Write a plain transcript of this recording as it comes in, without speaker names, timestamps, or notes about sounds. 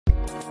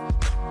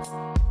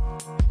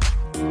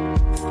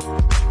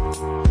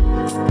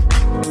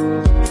Hi,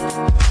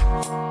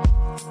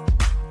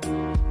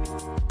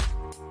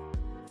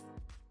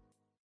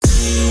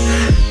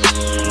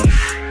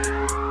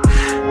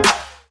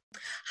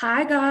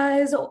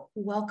 guys.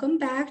 Welcome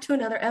back to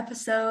another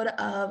episode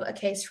of A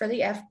Case for the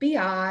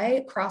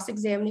FBI,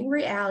 Cross-Examining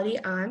Reality.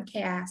 I'm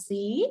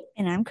Cassie.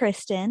 And I'm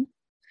Kristen.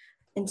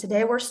 And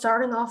today we're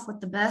starting off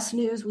with the best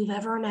news we've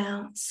ever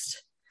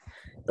announced.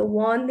 The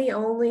one, the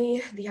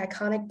only, the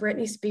iconic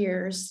Britney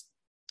Spears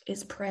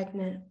is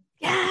pregnant.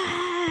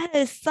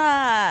 Yes.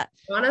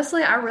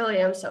 Honestly, I really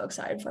am so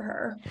excited for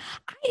her.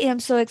 I am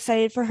so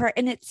excited for her.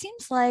 And it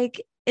seems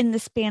like in the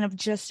span of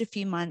just a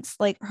few months,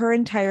 like her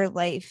entire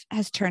life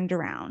has turned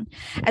around.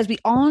 As we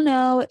all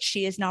know,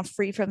 she is now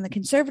free from the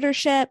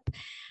conservatorship.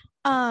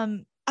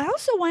 I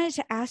also wanted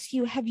to ask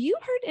you, have you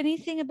heard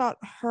anything about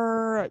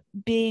her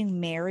being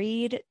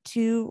married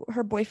to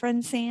her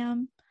boyfriend,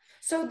 Sam?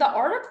 So the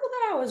article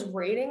that I was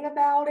reading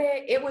about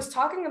it, it was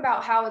talking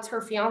about how it's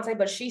her fiance,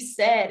 but she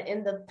said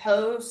in the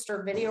post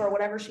or video or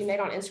whatever she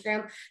made on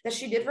Instagram that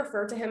she did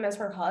refer to him as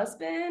her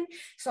husband.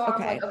 So I was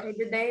like, okay,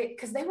 did they,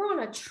 because they were on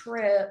a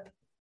trip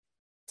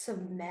to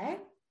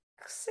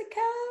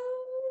Mexico?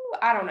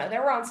 I don't know. They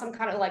were on some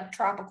kind of like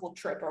tropical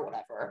trip or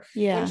whatever.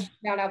 Yeah. When she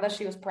found out that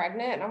she was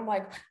pregnant. And I'm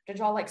like, did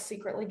y'all like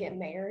secretly get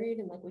married?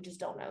 And like, we just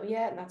don't know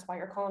yet. And that's why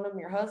you're calling him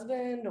your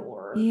husband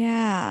or.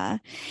 Yeah.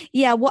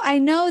 Yeah. Well, I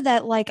know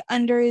that like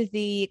under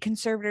the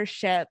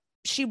conservatorship,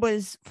 she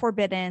was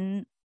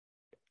forbidden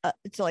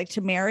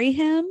to marry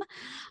him.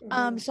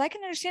 So I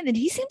can understand that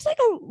he seems like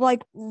a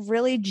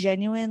really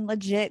genuine,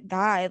 legit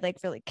guy, like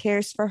really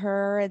cares for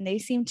her, and they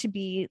seem to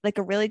be like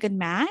a really good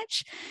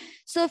match.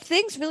 So if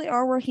things really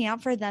are working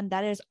out for them,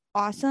 that is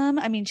awesome.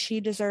 I mean,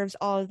 she deserves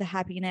all of the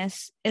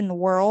happiness in the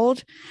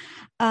world.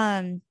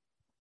 I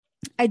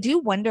do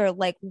wonder,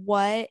 like,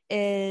 what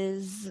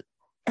is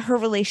her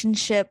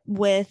relationship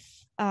with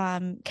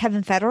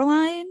Kevin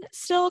Federline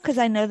still, because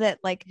I know that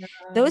like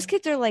those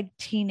kids are like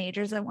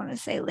teenagers. I want to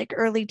say like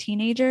early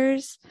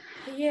teenagers.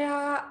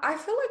 Yeah, I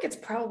feel like it's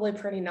probably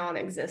pretty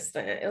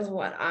non-existent is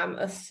what I'm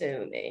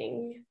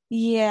assuming.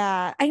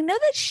 Yeah, I know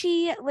that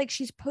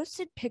she's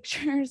posted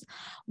pictures.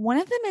 One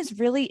of them is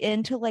really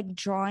into like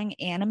drawing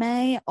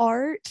anime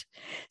art.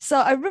 So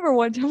I remember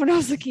one time when I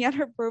was looking at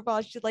her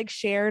profile, she like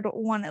shared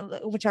one,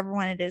 whichever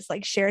one it is,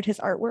 like shared his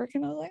artwork,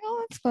 and I was like,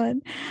 oh, that's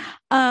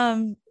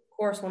fun.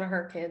 Course one of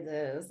her kids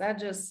is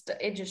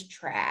it just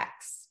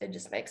tracks, it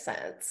just makes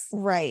sense,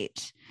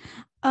 right.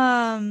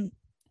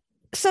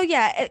 So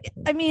yeah,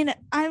 I mean,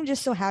 I'm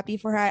just so happy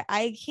for her.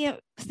 I can't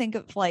think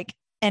of like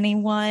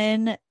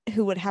anyone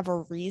who would have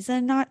a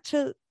reason not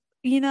to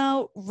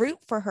root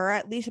for her.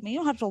 At least, I mean, you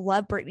don't have to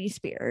love Britney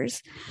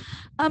Spears,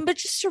 but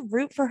just to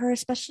root for her,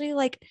 especially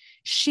like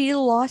she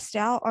lost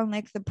out on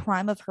like the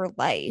prime of her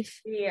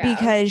life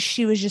because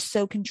she was just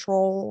so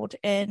controlled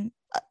and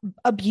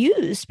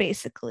abused,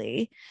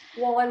 basically.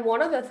 Well, and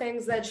one of the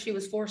things that she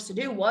was forced to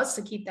do was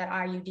to keep that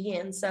IUD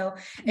in. So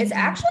it's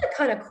actually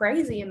kind of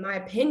crazy, in my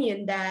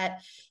opinion,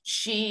 that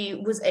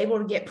she was able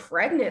to get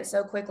pregnant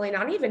so quickly,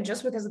 not even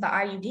just because of the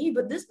IUD,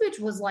 but this bitch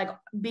was like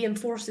being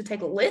forced to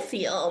take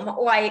lithium.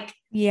 Like,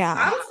 yeah,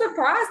 I'm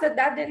surprised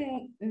that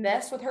didn't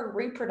mess with her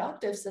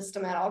reproductive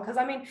system at all. Because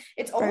I mean,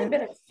 it's only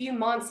been a few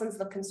months since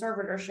the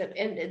conservatorship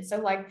ended. So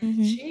like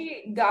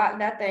she got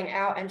that thing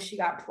out and she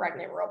got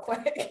pregnant real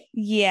quick.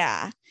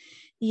 Yeah.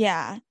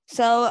 Yeah.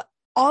 So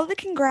all the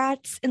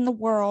congrats in the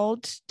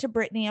world to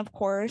Britney, of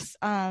course.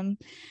 I'm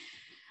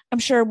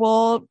sure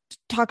we'll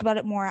talk about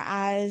it more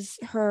as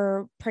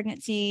her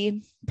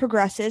pregnancy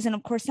progresses. And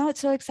of course, now it's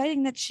so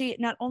exciting that she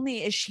not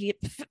only is she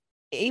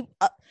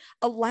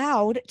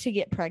allowed to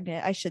get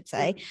pregnant, I should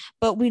say,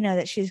 but we know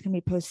that she's going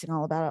to be posting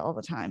all about it all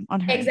the time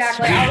on her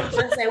Exactly. Instagram. I was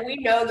going to say, we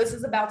know this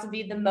is about to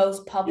be the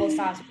most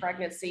publicized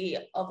pregnancy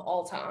of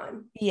all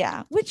time.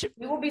 Yeah, which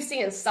we will be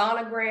seeing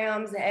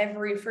sonograms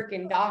every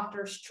freaking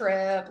doctor's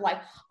trip.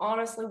 Like,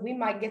 honestly, we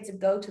might get to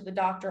go to the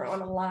doctor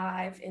on a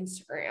live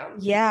Instagram.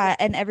 Yeah,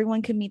 and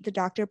everyone can meet the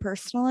doctor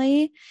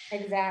personally.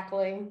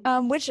 Exactly.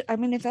 Which, I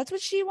mean, if that's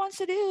what she wants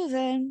to do,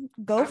 then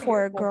go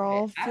for it,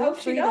 girl. I hope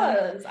she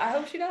does. I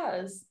hope she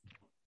does.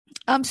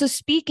 So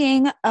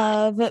speaking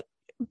of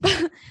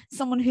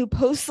someone who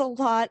posts a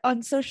lot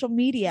on social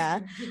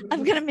media,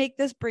 I'm gonna make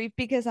this brief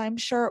because I'm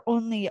sure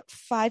only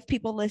 5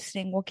 people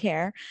listening will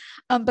care.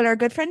 But our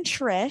good friend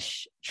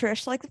Trish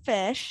like the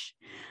fish,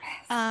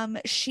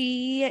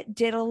 she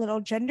did a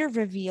little gender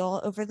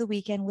reveal over the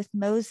weekend with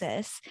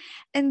Moses,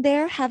 and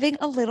they're having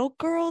a little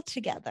girl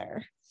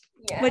together.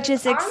 Yes, which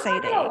is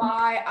exciting. I'm not gonna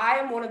lie, I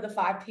am one of the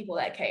 5 people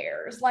that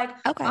cares. Like,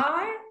 okay.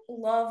 I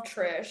love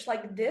Trish.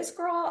 Like, this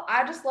girl,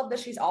 I just love that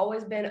she's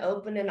always been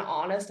open and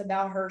honest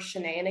about her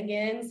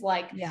shenanigans.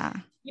 Like, yeah,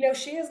 you know,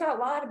 she has not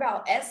lied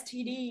about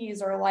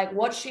STDs or like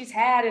what she's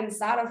had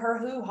inside of her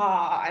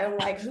hoo-ha and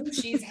like who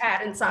she's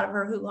had inside of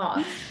her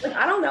hoo-ha. Like,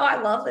 I don't know.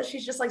 I love that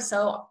she's just like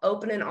so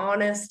open and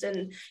honest,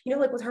 and, you know,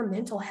 like with her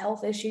mental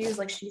health issues,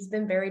 like she's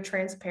been very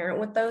transparent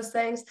with those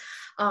things.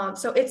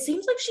 So it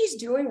seems like she's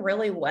doing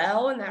really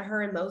well and that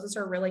her and Moses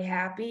are really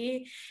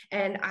happy.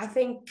 And I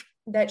think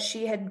that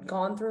she had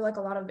gone through like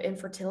a lot of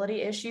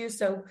infertility issues,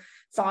 so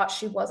thought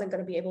she wasn't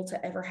going to be able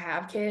to ever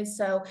have kids.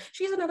 So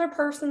she's another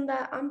person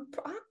that I'm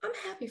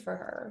happy for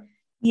her.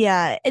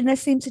 Yeah, in the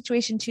same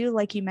situation too,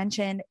 like you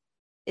mentioned,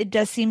 it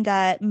does seem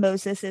that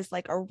Moses is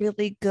like a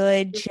really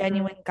good, Mhm.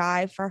 genuine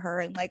guy for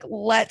her and like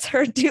lets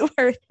her do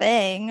her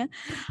thing.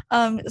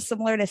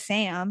 Similar to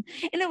Sam.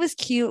 And it was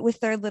cute with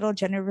their little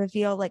gender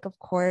reveal. Like, of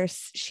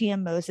course, she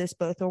and Moses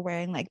both were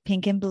wearing like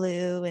pink and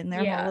blue in their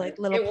whole Yeah, like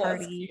little it was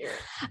party. cute.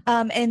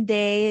 And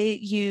they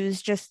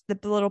used just the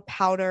little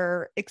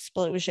powder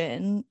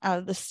explosion out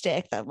of the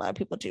stick that a lot of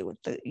people do with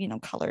the,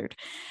 colored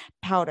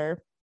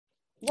powder.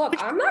 Look,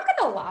 Which I'm not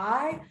gonna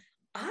lie,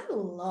 I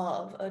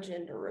love a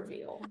gender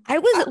reveal. I I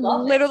was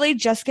love it. literally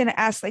just gonna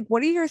ask, like,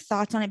 what are your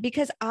thoughts on it?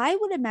 Because I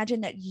would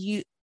imagine that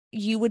you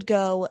would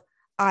go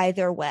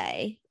either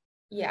way.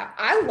 Yeah,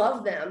 I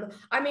love them.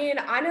 I mean,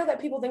 I know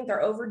that people think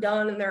they're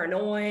overdone and they're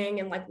annoying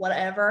and like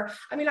whatever.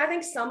 I mean, I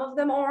think some of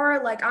them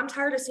are. Like, I'm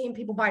tired of seeing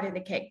people bite into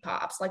cake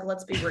pops. Like,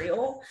 let's be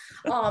real.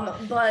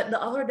 But the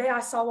other day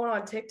I saw one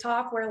on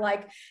TikTok where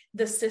like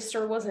the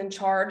sister was in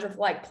charge of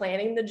like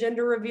planning the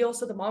gender reveal.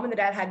 So the mom and the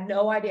dad had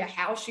no idea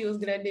how she was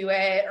gonna do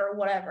it or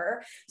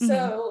whatever. Mhm.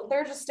 So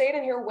they're just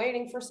standing here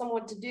waiting for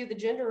someone to do the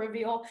gender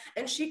reveal.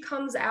 And she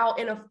comes out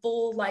in a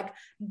full like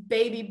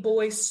baby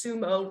boy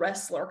sumo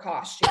wrestler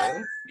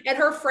costume and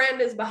her friend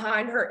is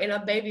behind her in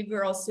a baby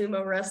girl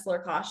sumo wrestler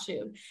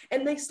costume,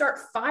 and they start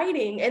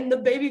fighting and the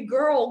baby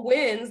girl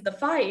wins the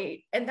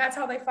fight, and that's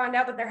how they find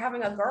out that they're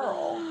having a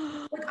girl.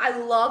 Like, I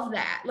love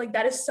that. Like,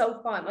 that is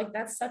so fun. Like,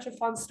 that's such a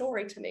fun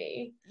story to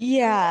me. I love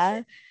Yeah.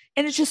 it.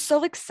 And it's just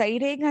so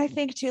exciting, I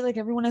think, too. Like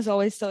everyone is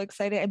always so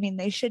excited. I mean,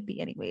 they should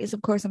be anyways.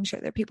 Of course, I'm sure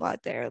there are people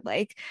out there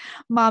like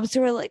moms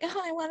who are like,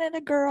 oh, I wanted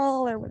a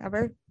girl or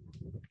whatever.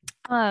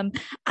 Um,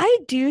 I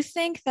do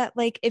think that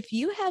like if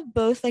you have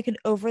both like an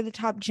over the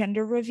top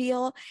gender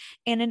reveal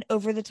and an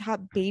over the top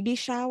baby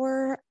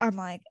shower, I'm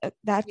like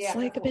that's Yeah,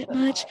 like that's a a little bit bit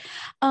much.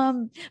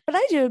 much. But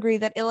I do agree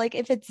that like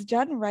if it's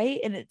done right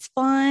and it's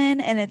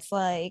fun and it's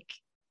like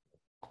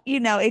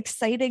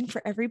exciting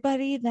for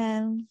everybody,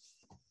 then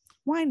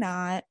why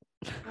not?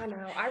 I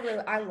know.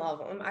 I love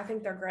them. I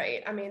think they're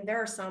great. I mean,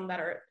 there are some that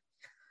are,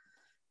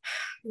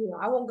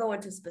 I won't go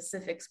into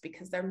specifics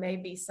because there may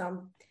be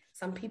some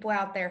people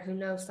out there who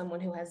know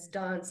someone who has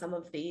done some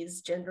of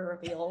these gender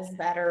reveals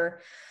that are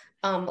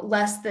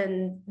less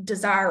than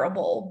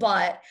desirable.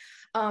 But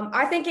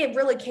I think it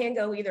really can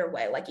go either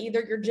way. Like,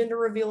 either your gender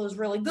reveal is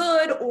really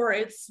good or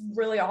it's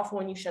really awful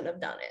and you shouldn't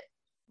have done it.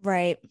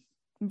 Right.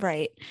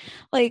 Right.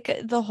 Like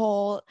the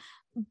whole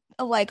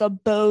like a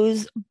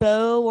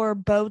bow or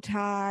bow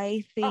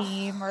tie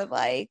theme or Oh,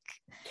 like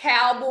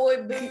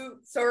cowboy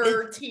boots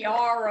or yeah,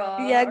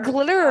 tiara or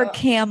glitter or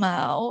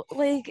camo.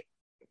 Like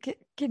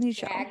can you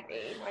show? Agni,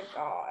 my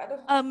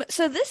God.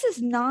 So this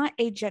is not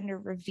a gender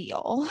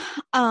reveal.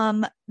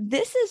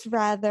 This is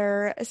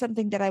rather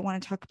something that I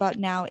want to talk about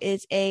now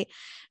is a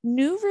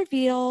new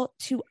reveal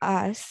to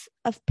us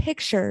of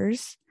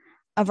pictures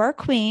of our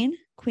Queen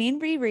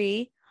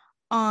Riri,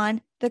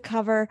 on the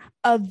cover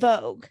of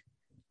Vogue.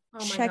 Oh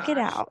my Check it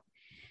gosh. out.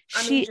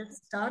 I mean, She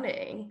just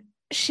stunning.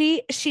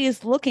 she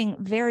is looking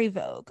very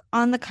Vogue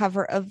on the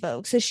cover of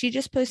Vogue. So she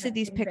just posted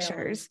these Resting belly.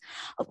 pictures.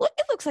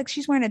 It looks like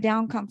she's wearing a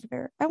down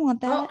comforter. I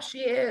want Oh, that. she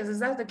is. Is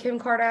that the Kim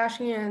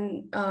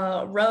Kardashian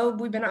robe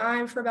we've been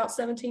eyeing for about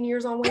 17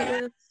 years on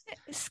waitlist?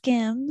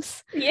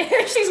 Skims.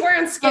 Yeah, she's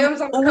wearing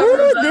Skims on the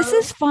cover of Ooh, this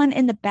is Vogue. fun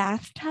in the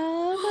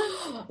bathtub.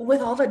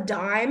 With all the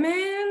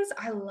diamonds.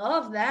 I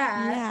love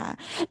that.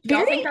 Yeah. Do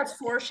y'all think Very. that's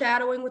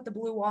foreshadowing with the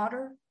blue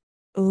water?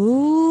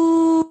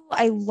 Ooh,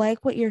 I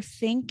like what you're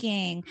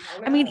thinking. I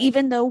don't I mean, know.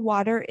 even though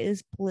water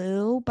is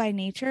blue by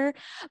nature,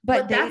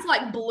 but But that's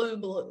like blue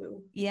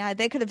blue. yeah,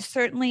 they could have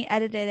certainly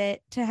edited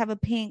it to have a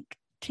pink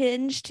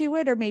tinge to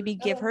it or maybe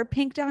give Oh, her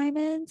pink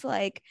diamonds.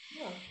 Like,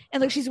 yeah.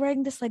 and look, she's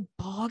wearing this like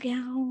ball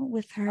gown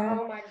with her.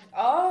 Oh my.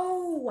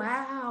 Oh,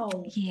 wow.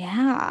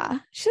 Yeah,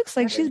 she looks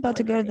like That she's is about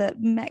to really go to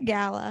pretty. the Met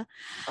Gala.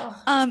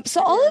 Oh,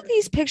 So all of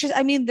these pictures,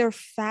 I mean, they're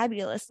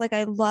fabulous. Like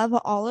I love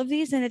all of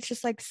these, and it's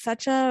just like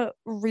such a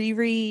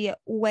Riri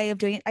way of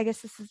doing it. I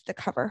guess this is to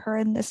cover her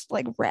in this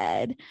like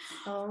red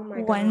oh my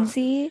God.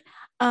 onesie.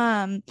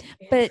 But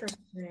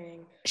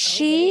Interesting.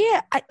 Okay.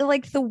 I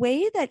like the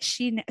way that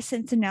she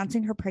since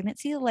announcing her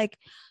pregnancy, like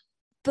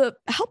the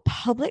how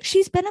public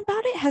she's been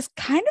about it has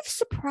kind of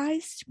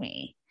surprised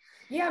me.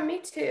 Yeah, me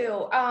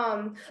too.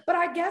 But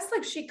I guess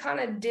like she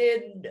kind of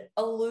did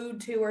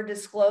allude to or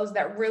disclose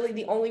that really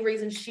the only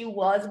reason she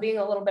was being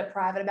a little bit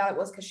private about it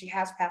was because she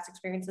has past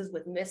experiences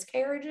with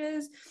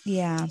miscarriages.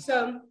 Yeah.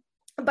 So,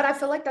 but I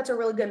feel like that's a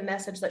really good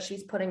message that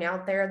she's putting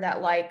out there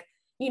that like,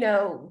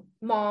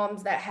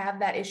 moms that have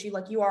that issue,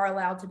 like you are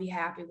allowed to be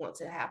happy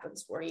once it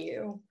happens for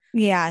you.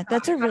 Yeah,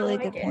 that's I a kind of really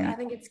like good it. I point.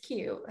 think it's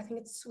cute. I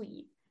think it's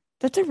sweet.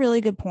 That's a really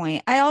good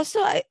point. I also,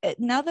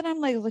 now that I'm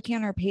like looking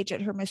on her page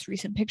at her most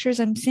recent pictures,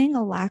 I'm seeing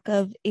a lack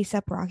of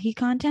ASAP Rocky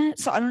content.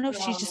 So I don't know if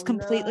she's just Oh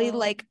completely no.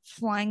 like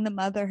flying the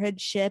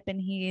motherhood ship and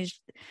he's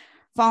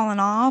fallen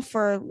off,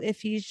 or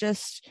if he's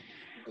just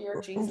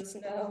Dear Jesus,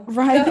 no.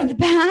 Right in the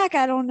back.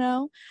 I don't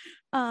know.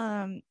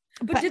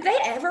 But did they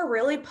ever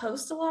really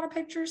post a lot of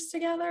pictures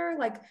together?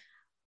 Like,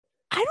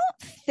 I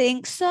don't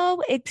think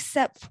so,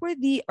 except for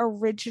the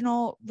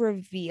original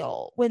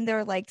reveal when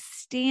they're like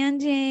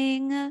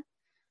standing,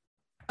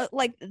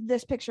 like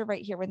this picture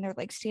right here, when they're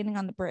like standing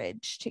on the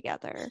bridge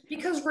together.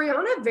 Because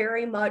Rihanna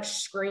very much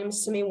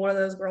screams to me one of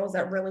those girls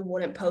that really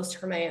wouldn't post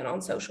her man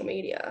on social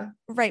media.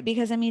 Right.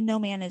 Because I mean, no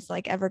man is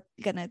like ever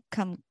gonna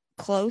come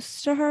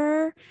close to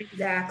her.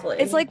 Exactly.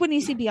 It's like when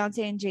you see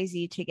Beyonce and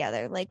Jay-Z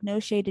together, like no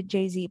shade to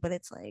Jay-Z, but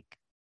it's like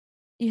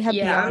you have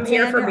Beyonce. I'm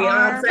here for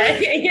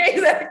Beyonce. Yeah,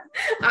 exactly.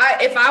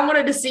 If I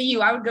wanted to see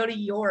you, I would go to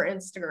your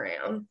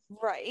Instagram.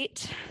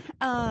 Right.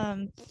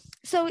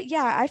 So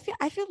yeah,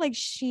 I feel like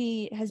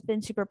she has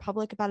been super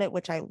public about it,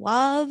 which I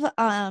love.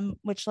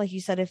 Which, like you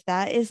said, if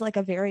that is like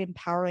a very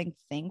empowering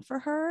thing for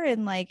her,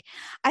 and like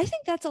I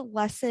think that's a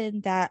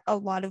lesson that a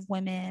lot of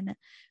women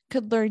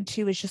could learn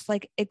too, is just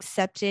like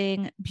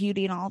accepting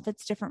beauty in all of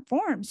its different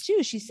forms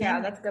too. She's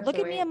saying, that's good. Look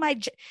at me in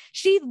my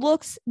she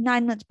looks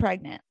 9 months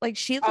pregnant. Like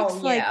she looks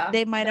like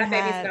they might have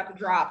had got to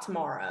drop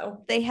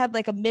tomorrow. They had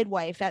like a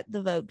midwife at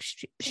the Vogue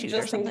shoot just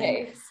or something.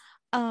 In case.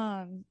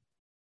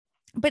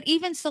 But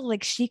even so,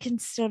 like she can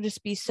still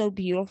just be so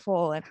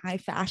beautiful and high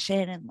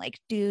fashion and like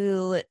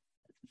do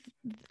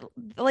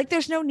like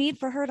there's no need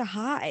for her to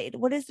hide.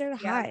 What is there to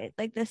hide?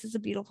 Like this is a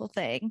beautiful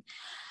thing.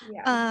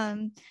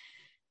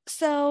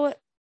 So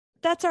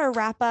that's our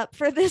wrap up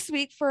for this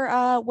week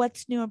for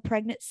what's new in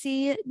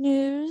pregnancy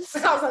news.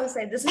 I was going to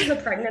say, this is a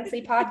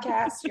pregnancy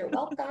podcast. You're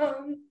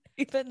welcome.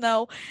 Even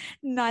though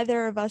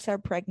neither of us are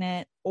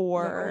pregnant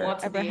or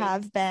ever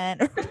have been.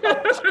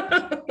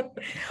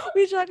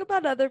 We talk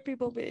about other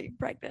people being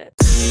pregnant.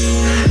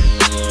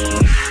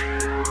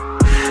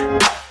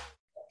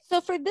 So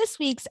for this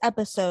week's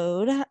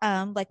episode,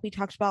 like we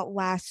talked about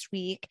last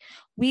week,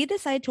 we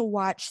decided to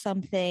watch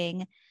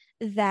something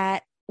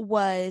that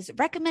was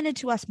recommended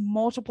to us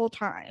multiple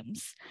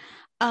times.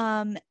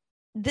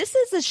 This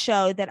is a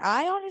show that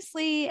I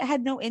honestly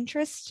had no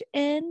interest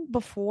in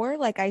before.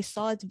 Like I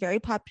saw it's very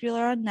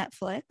popular on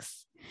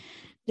Netflix.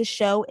 The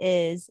show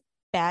is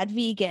Bad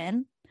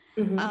Vegan,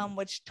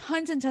 which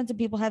tons and tons of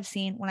people have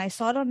seen. When I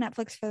saw it on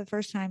Netflix for the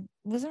first time,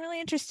 wasn't really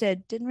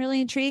interested. Didn't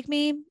really intrigue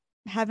me.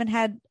 Haven't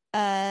had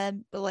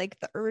like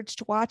the urge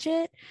to watch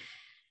it.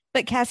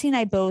 But Cassie and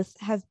I both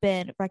have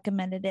been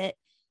recommended it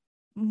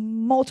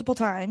multiple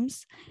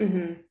times.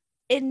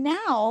 And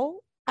now,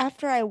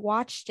 after I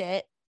watched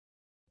it,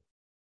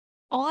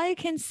 all I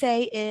can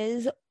say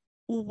is,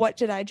 what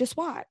did I just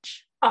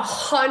watch?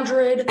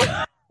 100%.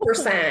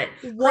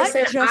 What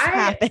just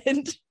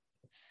happened?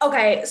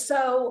 Okay,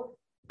 so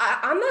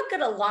I'm not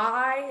gonna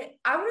lie.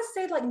 I want to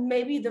say like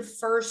maybe the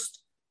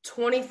first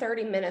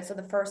 20-30 minutes of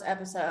the first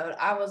episode,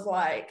 I was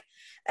like,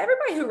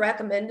 everybody who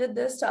recommended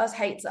this to us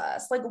hates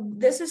us. Like,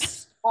 this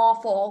is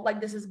awful. Like,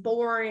 this is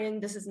boring.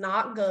 This is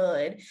not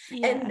good.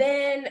 And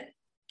then,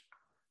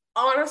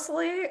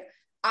 honestly,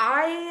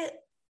 I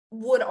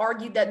would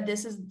argue that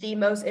this is the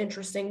most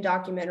interesting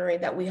documentary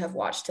that we have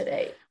watched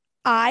today.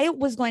 I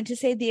was going to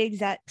say the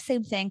exact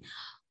same thing.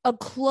 A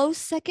close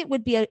second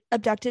would be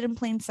Abducted in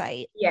Plain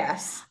Sight.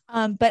 Yes.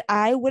 But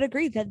I would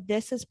agree that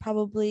this is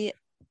probably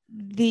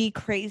the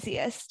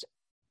craziest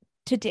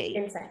to date.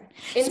 Insane.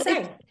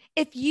 So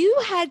if you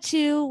had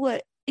to,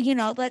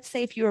 let's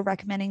say if you were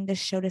recommending this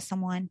show to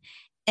someone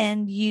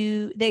and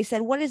they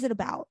said, what is it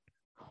about?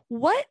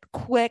 What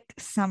quick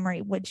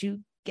summary would you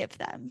give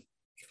them?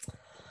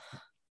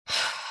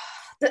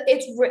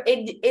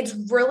 It's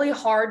really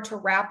hard to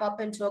wrap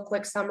up into a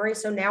quick summary.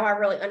 So now I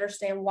really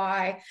understand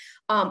why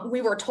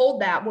we were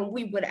told that when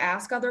we would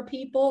ask other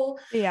people.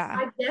 Yeah.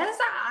 I guess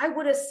I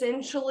would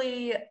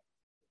essentially,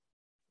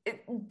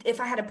 if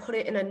I had to put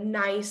it in a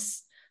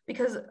nice,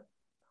 because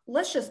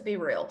let's just be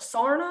real,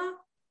 Sarna,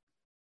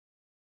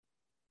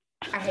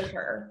 I hate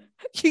her.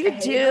 You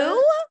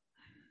do?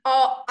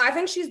 I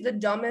think she's the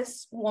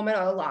dumbest woman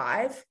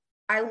alive.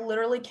 I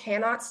literally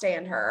cannot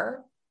stand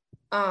her.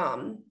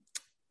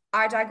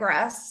 I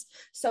digress.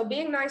 So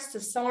being nice to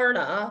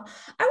Sarna,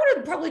 I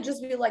would probably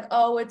just be like,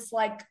 oh, it's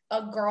like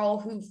a girl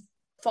who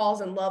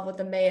falls in love with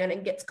a man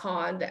and gets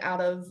conned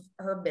out of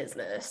her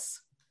business.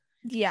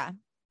 Yeah.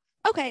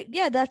 Okay.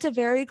 Yeah, that's a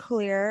very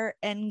clear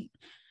and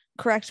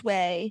correct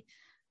way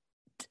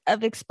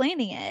of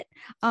explaining it.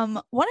 One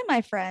of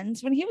my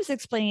friends, when he was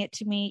explaining it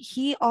to me,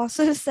 he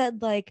also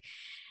said like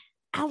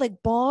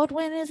Alec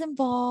Baldwin is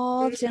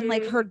involved and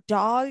like her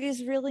dog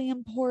is really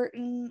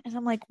important. And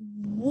I'm like,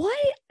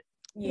 what?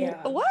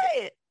 Yeah.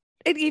 What?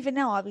 And even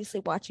now,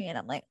 obviously watching it,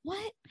 I'm like,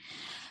 what?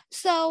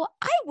 So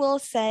I will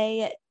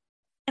say,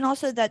 and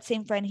also that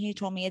same friend, he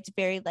told me it's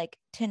very like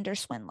Tinder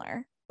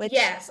swindler. Which,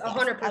 yes,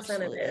 100%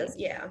 it is.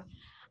 Yeah.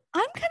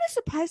 I'm kind of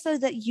surprised though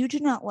that you do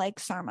not like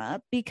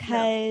Sarma,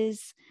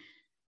 because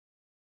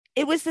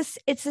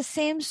it's the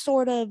same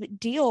sort of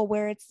deal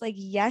where it's like,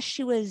 yes,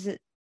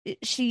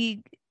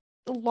 she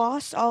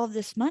lost all of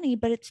this money,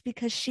 but it's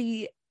because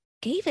she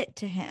gave it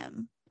to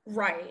him.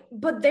 Right.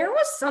 But there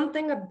was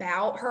something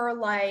about her,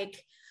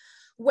 like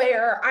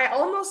where I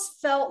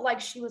almost felt like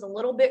she was a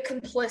little bit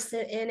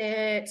complicit in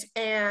it.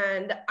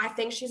 And I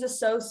think she's a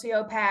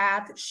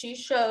sociopath. She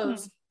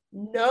shows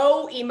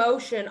no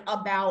emotion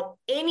about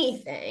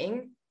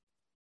anything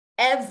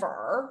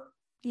ever.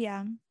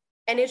 Yeah.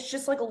 And it's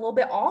just like a little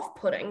bit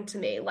off-putting to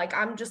me. Like,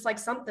 I'm just like,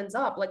 something's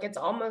up. Like, it's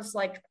almost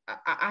like,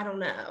 I don't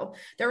know.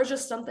 There was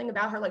just something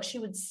about her. Like, she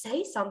would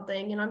say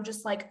something and I'm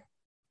just like,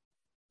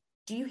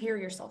 do you hear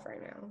yourself right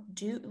now?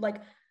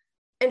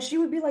 And she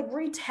would be like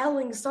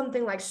retelling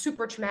something like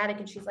super traumatic.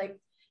 And she's like,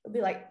 it'd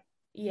be like,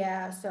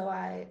 yeah, so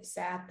I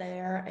sat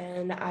there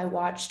and I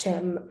watched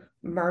him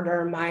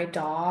murder my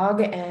dog.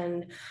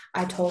 And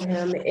I told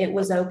him it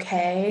was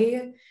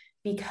okay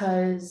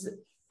because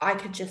I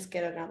could just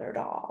get another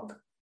dog.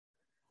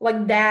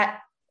 Like,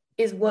 that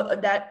is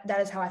what that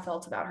is how I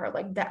felt about her.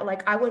 Like that,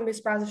 like I wouldn't be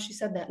surprised if she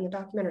said that in the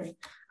documentary.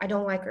 I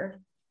don't like her.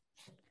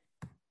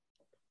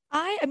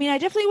 I mean, I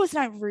definitely was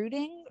not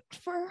rooting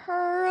for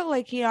her.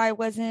 Like,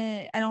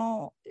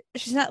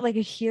 she's not like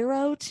a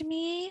hero to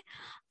me.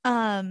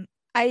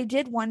 I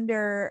did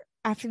wonder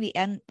after the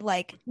end,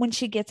 like when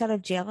she gets out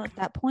of jail at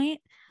that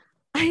point,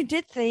 I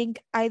did think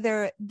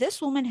either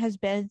this woman has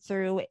been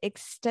through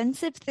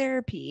extensive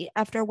therapy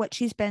after what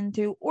she's been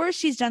through, or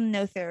she's done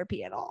no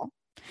therapy at all.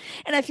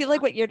 And I feel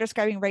like what you're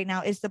describing right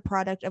now is the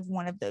product of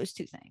one of those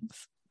two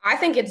things. I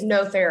think it's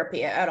no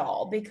therapy at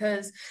all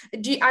because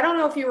I don't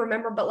know if you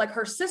remember, but like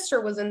her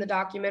sister was in the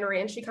documentary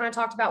and she kind of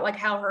talked about like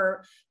how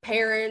her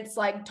parents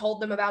like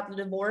told them about the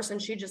divorce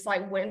and she just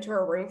like went to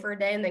her room for a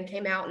day and then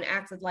came out and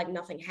acted like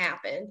nothing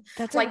happened.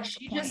 That's like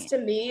she point. Just to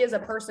me is a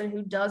person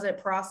who doesn't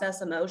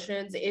process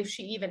emotions if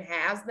she even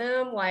has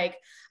them. Like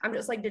I'm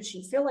just like, did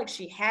she feel like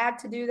she had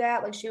to do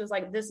that? Like she was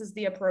like, this is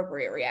the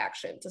appropriate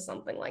reaction to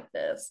something like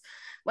this.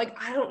 Like,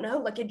 I don't know,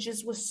 like it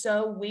just was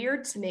so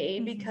weird to me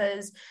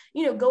because,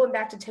 you know, going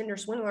back to Tinder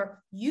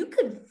Swindler, you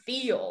could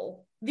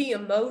feel the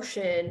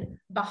emotion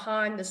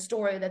behind the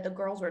story that the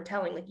girls were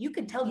telling. Like you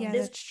could tell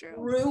this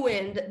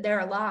ruined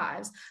their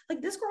lives.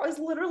 Like this girl is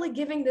literally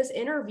giving this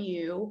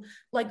interview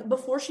like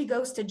before she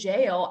goes to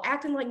jail,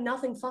 acting like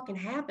nothing fucking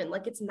happened.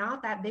 Like it's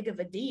not that big of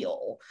a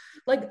deal.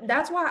 Like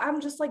that's why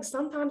I'm just like,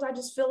 sometimes I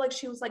just feel like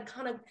she was like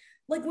kind of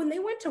like when they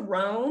went to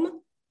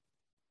Rome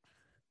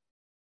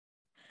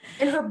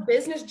and her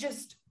business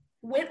just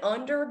went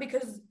under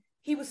because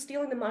he was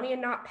stealing the money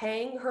and not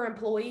paying her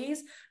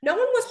employees. No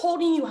one was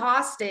holding you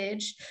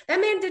hostage. That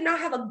man did not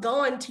have a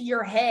gun to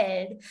your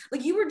head.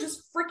 Like you were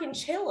just freaking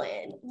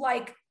chilling.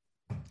 Like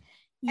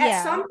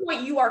at some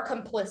point you are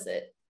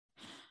complicit.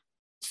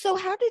 So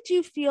how did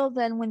you feel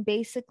then when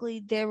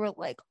basically they were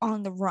like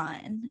on the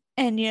run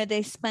and, you know,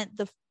 they spent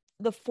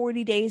the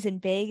 40 days in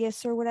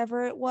Vegas or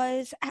whatever it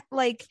was?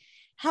 Like,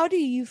 what do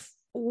you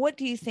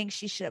think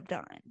she should have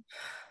done?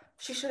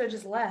 She should have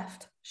just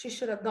left. She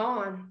should have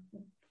gone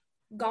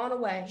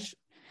away.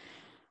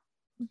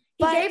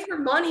 He gave her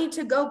money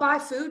to go buy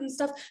food and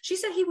stuff. She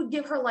said he would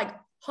give her like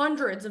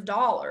hundreds of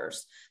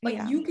dollars.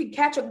 Like you could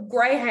catch a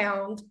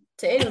Greyhound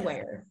to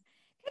anywhere.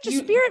 Catch a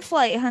Spirit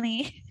flight,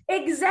 honey.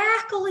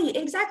 Exactly.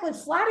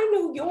 Fly to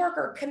New York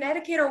or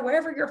Connecticut or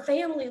wherever your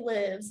family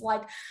lives.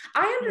 Like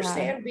I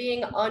understand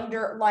being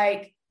under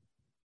like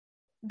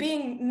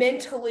being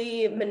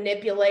mentally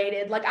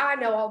manipulated. Like I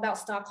know all about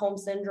Stockholm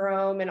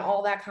syndrome and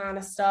all that kind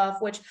of stuff,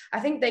 which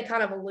I think they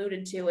kind of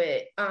alluded to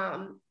it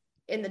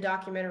in the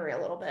documentary a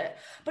little bit.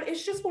 But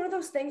it's just one of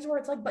those things where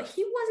it's like, but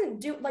he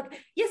wasn't like,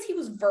 yes, he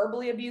was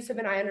verbally abusive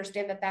and I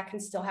understand that that can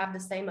still have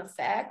the same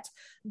effect.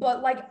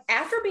 But like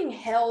after being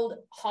held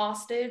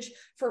hostage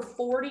for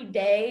 40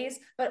 days,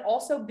 but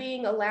also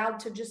being allowed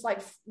to just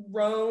like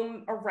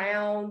roam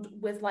around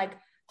with like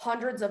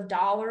hundreds of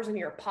dollars in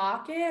your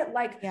pocket,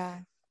 like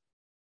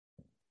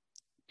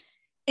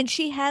and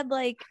she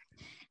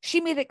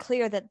made it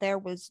clear that there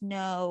was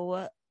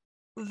no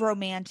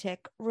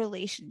romantic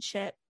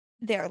relationship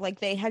there. Like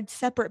they had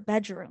separate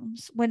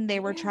bedrooms when they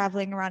were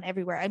traveling around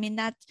everywhere. I mean,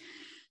 that's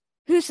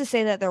who's to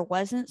say that there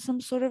wasn't some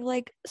sort of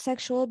like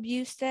sexual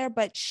abuse there,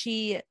 but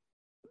she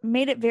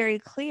made it very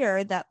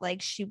clear that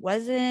like she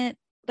wasn't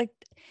like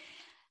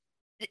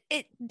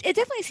it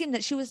definitely seemed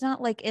that she was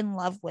not like in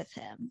love with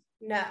him.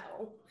 No.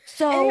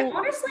 So and it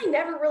honestly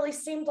never really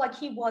seemed like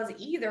he was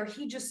either.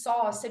 He just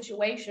saw a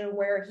situation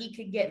where he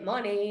could get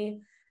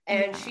money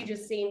and she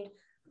just seemed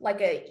like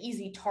an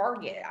easy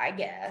target, I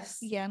guess.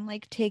 Yeah, and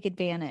like take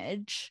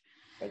advantage.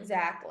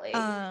 Exactly.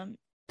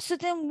 So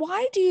then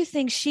why do you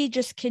think she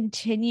just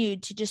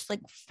continued to just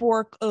like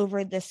fork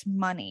over this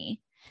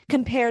money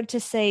compared to,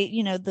 say,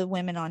 you know, the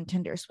women on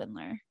Tinder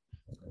Swindler?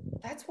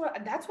 That's what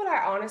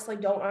I honestly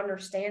don't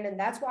understand. And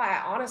that's why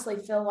I honestly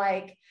feel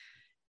like,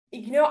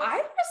 you know, I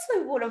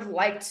honestly would have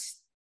liked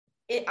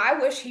it. I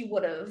wish he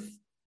would have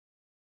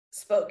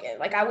spoken.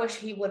 Like, I wish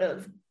he would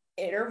have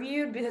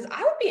interviewed because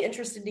I would be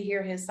interested to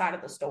hear his side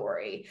of the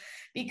story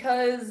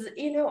because,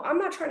 you know, I'm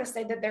not trying to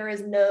say that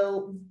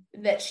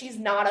that she's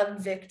not a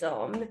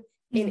victim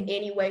in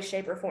any way,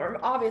 shape, or form.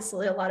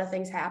 Obviously, a lot of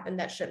things happened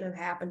that shouldn't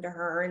have happened to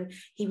her and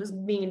he was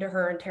mean to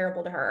her and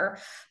terrible to her.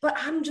 But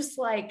I'm just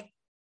like,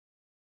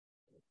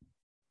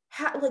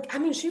 like, I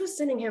mean, she was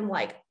sending him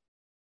like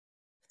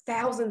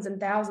thousands and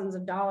thousands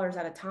of dollars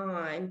at a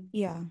time.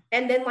 Yeah.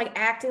 And then like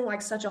acting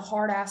like such a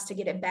hard ass to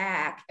get it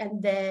back,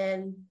 and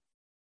then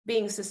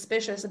being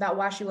suspicious about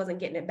why she wasn't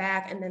getting it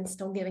back, and then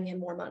still giving him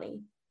more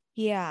money.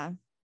 Yeah.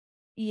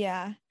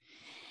 Yeah.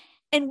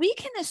 And we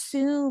can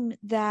assume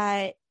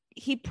that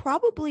he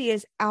probably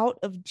is out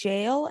of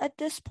jail at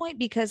this point,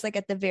 because like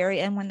at the very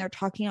end when they're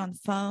talking on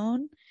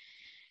phone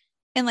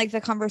and like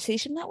the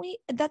conversation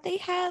that they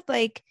had,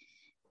 like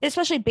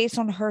especially based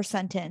on her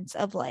sentence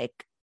of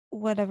like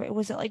whatever,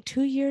 was it like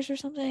 2 years or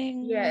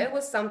something? Yeah, it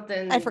was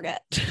something. I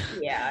forget.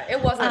 Yeah,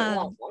 it wasn't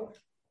long.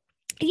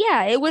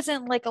 Yeah, it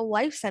wasn't like a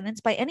life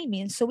sentence by any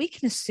means. So we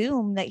can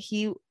assume that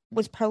he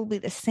was probably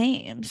the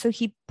same. So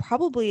he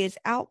probably is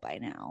out by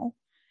now.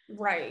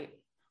 Right.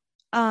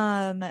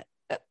 The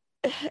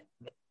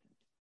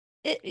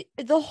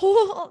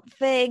whole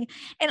thing,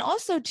 and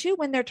also too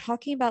when they're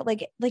talking about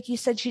like you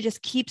said, she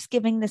just keeps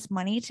giving this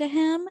money to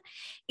him,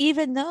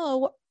 even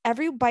though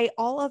by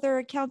all other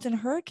accounts and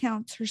her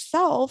accounts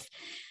herself,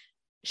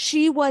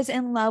 she was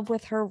in love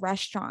with her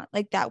restaurant.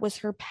 Like that was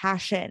her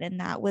passion, and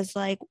that was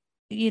like,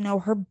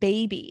 her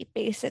baby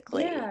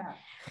basically. Yeah.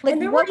 Like,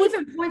 and there were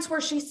even points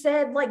where she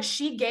said like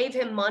she gave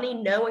him money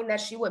knowing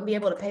that she wouldn't be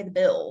able to pay the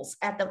bills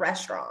at the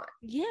restaurant.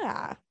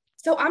 Yeah.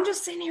 So I'm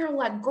just sitting here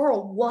like,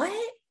 girl, what?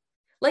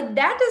 Like,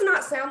 that does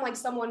not sound like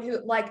someone who,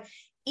 like,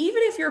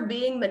 even if you're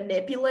being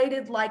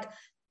manipulated, like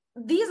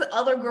these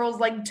other girls,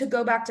 like to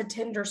go back to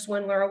Tinder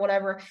swindler or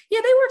whatever.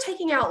 Yeah, they were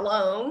taking out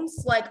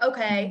loans. Like,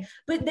 okay,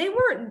 but they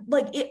weren't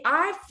like it.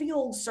 I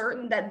feel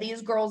certain that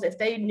these girls, if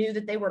they knew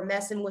that they were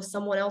messing with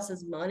someone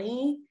else's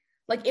money,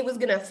 like it was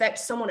going to affect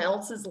someone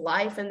else's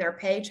life and their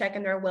paycheck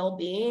and their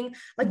well-being,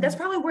 like that's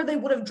probably where they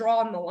would have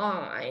drawn the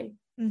line.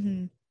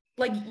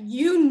 Like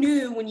you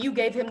knew when you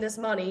gave him this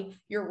money,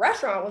 your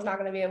restaurant was not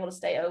going to be able to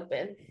stay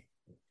open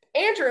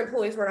and your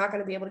employees were not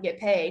going to be able to get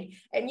paid.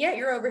 And yet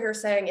you're over here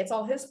saying it's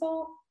all his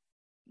fault.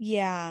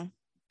 Yeah.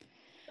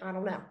 I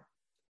don't know.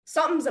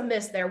 Something's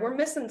amiss there. We're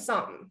missing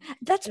something.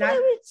 That's what I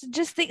was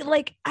just thinking.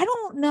 Like, I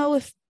don't know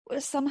if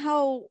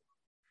somehow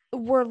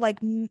we're like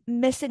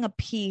missing a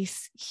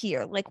piece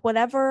here. Like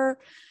whatever,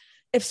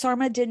 if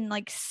Sarma didn't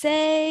like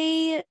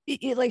say,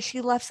 like she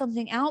left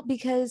something out,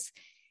 because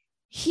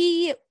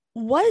he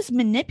was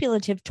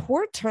manipulative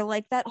towards her.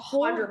 Like that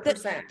whole,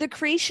 the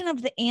creation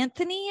of the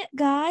Anthony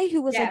guy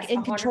who was like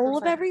in control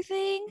of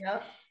everything.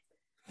 Yep.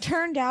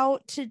 Turned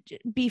out to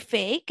be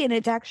fake, and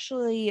it's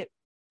actually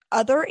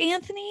other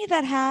Anthony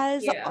that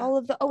has all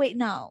of the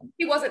no,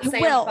 he wasn't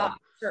Sam Fox,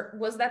 or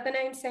was that the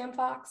name? Sam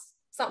Fox,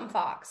 something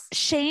Fox.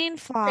 Shane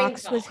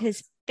Fox was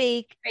his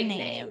fake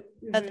name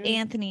of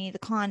Anthony the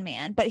con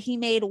man, but he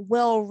made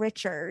Will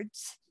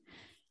Richards,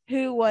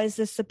 who was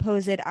the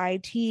supposed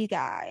IT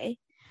guy.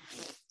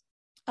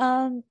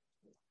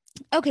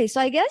 Okay, so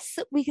I guess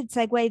we could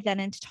segue then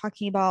into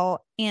talking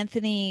about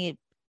Anthony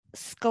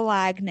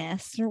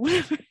Scalagnis or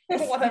whatever the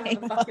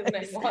fucking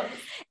name was,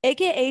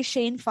 aka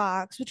Shane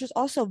Fox, which was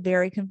also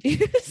very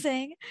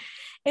confusing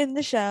in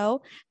the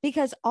show,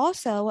 because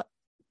also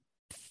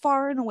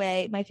far and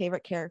away my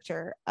favorite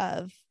character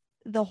of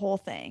the whole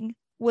thing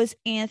was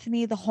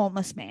Anthony the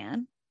homeless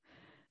man.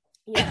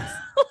 Yes.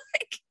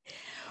 Like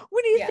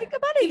when you think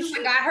about it, he was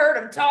like, I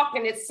heard him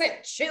talking, it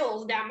sent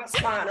chills down my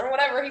spine or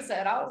whatever he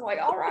said. I was like,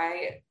 all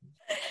right.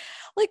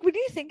 Like when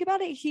you think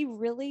about it, he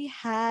really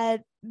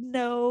had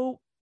no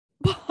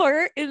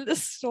part in the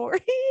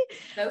story.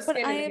 No skin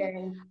in the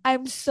game.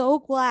 I'm so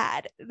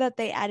glad that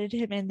they added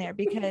him in there,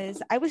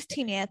 because I was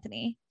team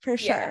Anthony for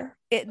sure.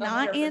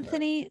 Not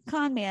Anthony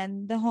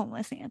Conman, the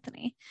homeless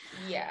Anthony.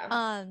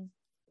 Yeah.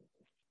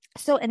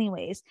 So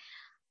anyways,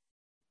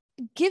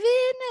 given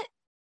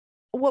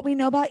what we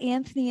know about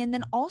Anthony, and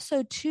then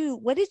also too,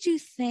 what did you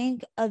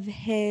think of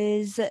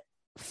his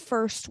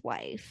first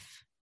wife?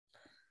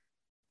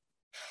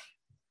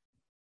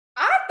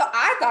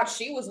 I thought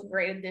she was a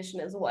great addition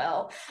as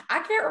well. I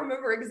can't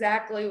remember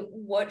exactly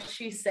what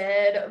she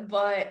said,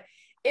 but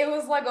it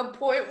was like a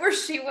point where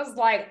she was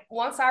like,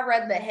 once I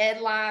read the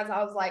headlines,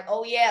 I was like,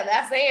 oh yeah,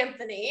 that's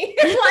Anthony.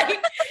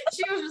 Like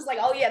she was just like,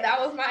 oh yeah, that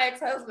was my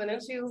ex-husband.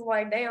 And she was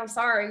like, damn,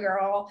 sorry,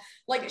 girl.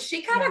 Like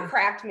she kind of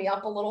cracked me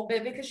up a little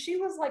bit, because she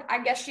was like,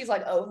 I guess she's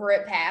like over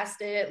it,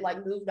 past it,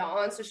 like moved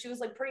on. So she was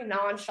like pretty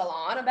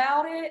nonchalant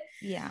about it.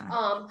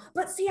 Yeah.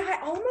 But see,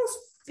 I almost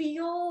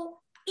feel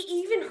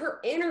even her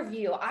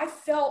interview, I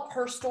felt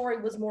her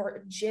story was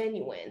more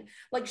genuine.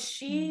 Like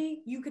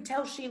you could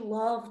tell she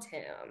loved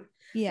him.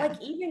 Yeah.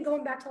 Like even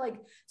going back to like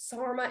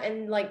Sarma,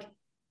 and like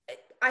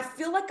I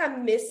feel like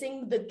I'm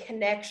missing the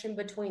connection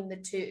between the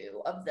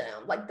two of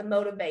them, like the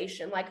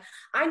motivation. Like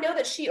I know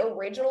that she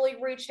originally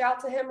reached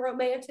out to him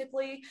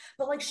romantically,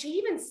 but like she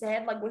even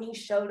said, like when he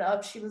showed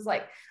up, she was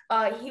like,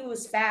 he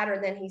was fatter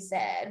than he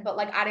said, but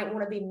like I didn't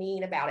want to be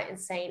mean about it and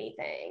say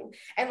anything.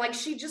 And like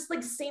she just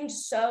like seemed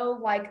so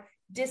like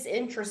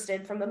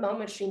disinterested from the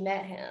moment she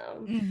met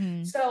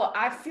him. So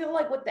I feel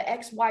like with the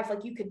ex-wife,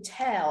 like you could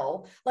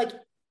tell, like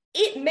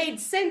it made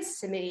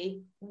sense to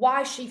me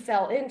why she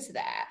fell into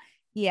that.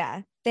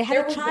 Yeah. They had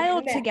There a was the child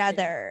connection.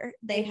 together.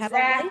 They have a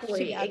life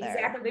Exactly, together.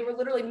 exactly. They were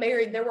literally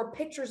married. There were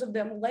pictures of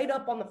them laid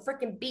up on the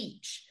freaking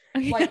beach.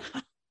 Yeah. Like,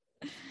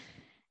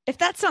 If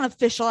that's not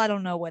official, I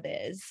don't know what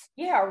is.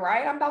 yeah,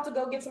 right. I'm about to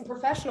go get some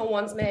professional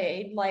ones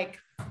made. Like,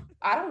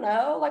 I don't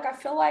know. Like, I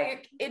feel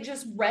like it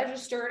just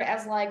registered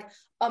as like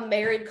a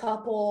married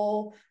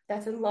couple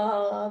that's in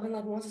love and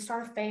like wants to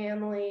start a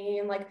family.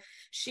 And like,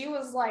 she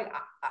was like,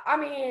 I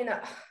mean,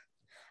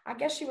 I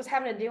guess she was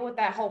having to deal with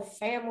that whole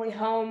family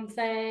home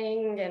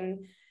thing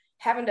and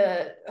having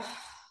to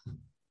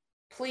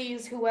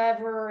please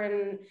whoever.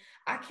 And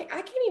I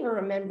can't even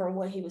remember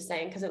what he was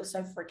saying because it was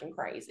so freaking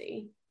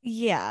crazy.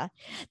 Yeah.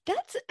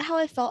 That's how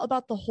I felt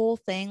about the whole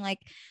thing. Like,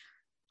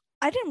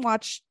 I didn't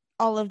watch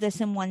all of this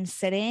in one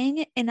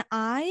sitting, and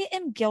I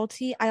am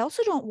guilty. I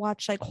also don't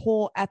watch like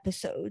whole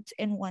episodes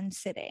in one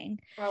sitting.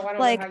 Oh, I don't know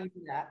Like, how you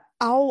do that.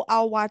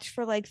 I'll watch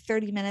for like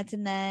 30 minutes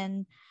and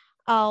then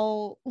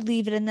I'll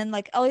leave it, and then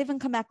like I'll even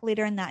come back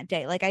later in that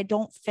day. Like, I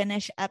don't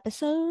finish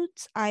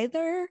episodes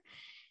either.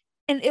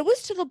 And it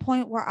was to the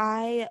point where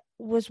I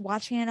was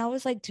watching it and I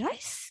was like, did I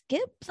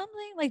skip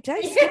something? Like, did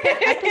I skip an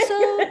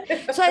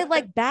episode? So I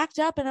like backed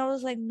up and I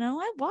was like, no,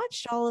 I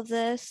watched all of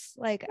this.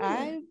 Like,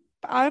 I'm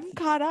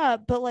caught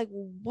up, but like,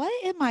 what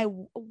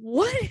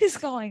is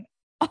going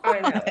on? I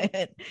know,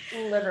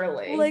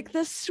 literally Like,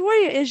 the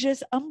story is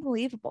just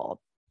unbelievable.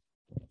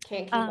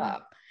 can't keep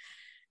up.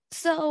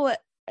 So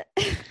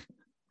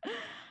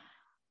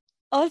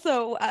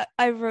also,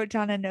 I wrote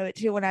down a note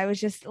too when I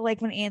was just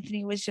like, when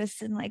Anthony was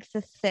just in like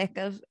the thick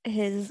of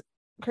his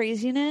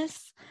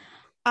craziness.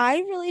 I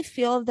really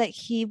feel that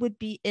he would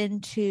be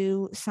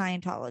into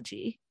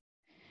Scientology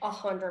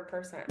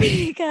 100%.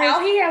 because,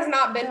 How he has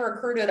not been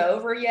recruited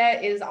over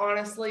yet is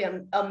honestly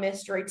a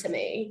mystery to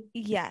me.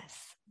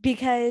 yes,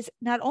 because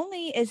not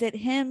only is it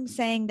him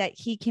saying that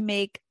he can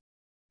make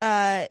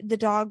the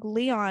dog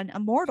Leon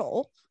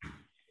immortal,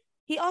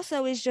 he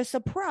also is just a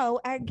pro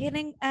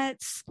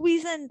at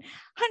squeezing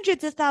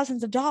hundreds of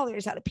thousands of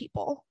dollars out of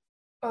people.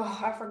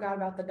 Oh, I forgot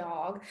about the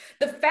dog.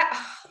 Oh my God.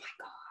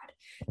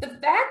 The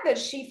fact that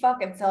she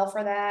fucking fell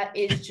for that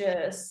is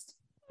just,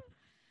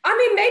 I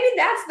mean, maybe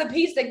that's the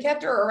piece that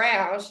kept her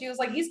around. She was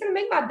like, he's going to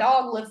make my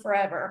dog live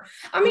forever.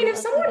 I mean, if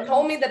someone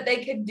told me that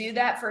they could do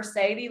that for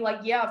Sadie,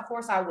 like, yeah, of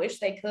course I wish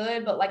they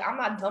could, but like, I'm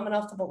not dumb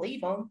enough to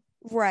believe them.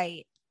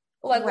 Right.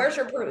 Like, Right. where's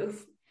your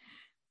proof?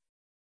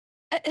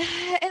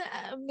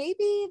 And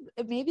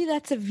maybe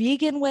that's a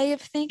vegan way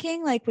of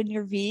thinking. Like, when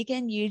you're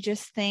vegan, you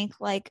just think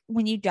like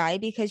when you die,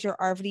 because you're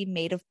already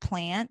made of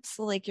plants,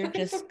 like you're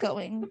just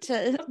going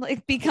to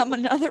like become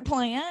another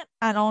plant.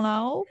 I don't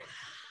know.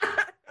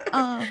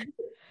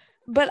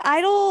 But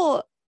I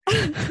don't.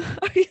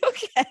 Are you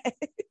okay?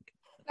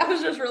 That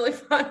was just really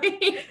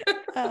funny.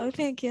 Oh,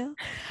 thank you.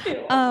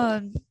 You're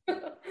welcome.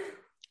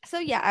 So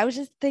yeah, I was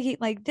just thinking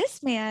like,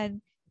 this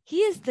man, he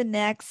is the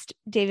next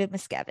David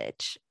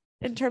Miscavige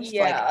in terms of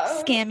like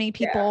scamming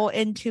people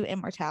into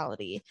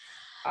immortality.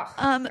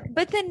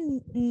 But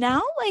then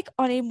now, like,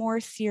 on a more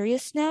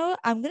serious note,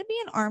 I'm going to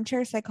be an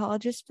armchair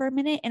psychologist for a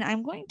minute, and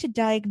I'm going to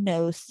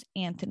diagnose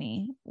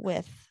Anthony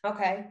with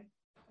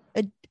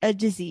a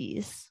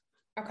disease,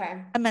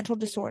 a mental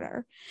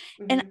disorder.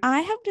 And I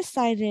have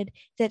decided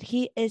that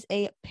he is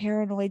a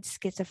paranoid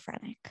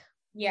schizophrenic.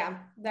 Yeah,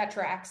 that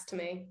tracks to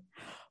me.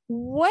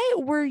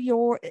 What were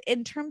your,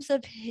 in terms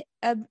of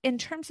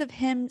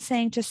him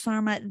saying to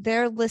Sarma,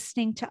 they're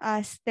listening to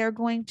us, they're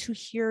going to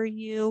hear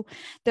you,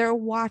 they're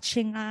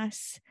watching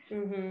us.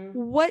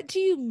 What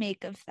do you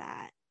make of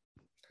that?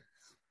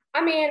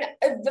 I mean,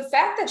 the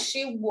fact that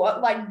she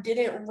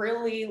didn't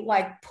really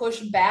like push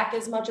back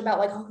as much about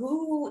like,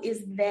 who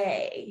is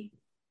they?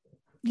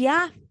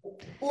 Yeah.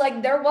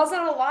 Like, there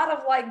wasn't a lot of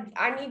like,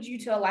 I need you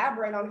to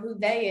elaborate on who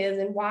they is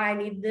and why I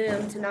need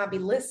them to not be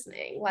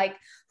listening. Like,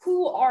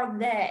 who are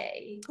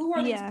they? Who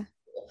are these people?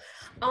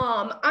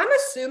 I'm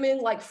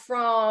assuming like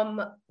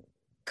from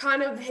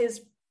kind of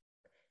his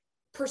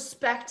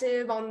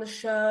perspective on the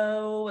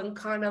show and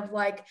kind of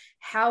like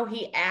how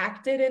he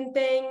acted and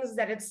things,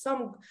 that I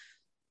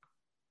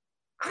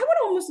would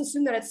almost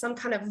assume that it's some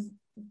kind of,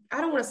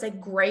 I don't want to say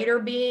greater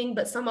being,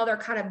 but some other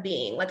kind of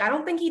being. Like, I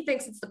don't think he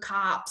thinks it's the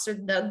cops or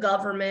the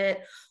government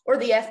or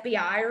the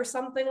FBI or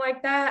something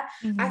like that.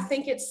 I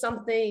think it's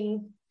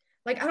something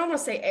like, I don't want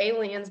to say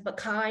aliens, but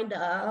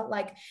kinda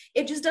like,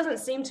 it just doesn't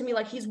seem to me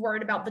like he's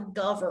worried about the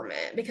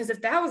government, because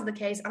if that was the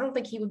case, I don't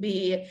think he would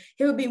be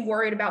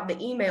worried about the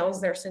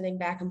emails they're sending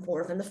back and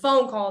forth and the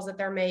phone calls that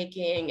they're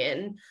making.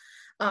 And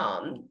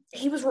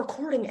he was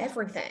recording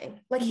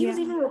everything. Like, he was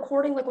even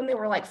recording like when they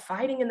were like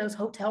fighting in those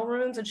hotel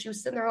rooms and she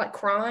was sitting there like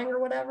crying or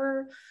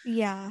whatever.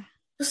 Yeah. It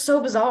was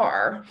so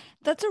bizarre.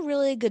 That's a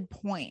really good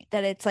point,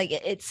 that it's like,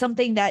 it's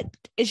something that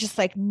is just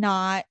like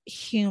not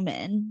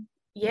human.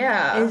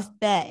 Yeah. Is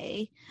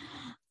they.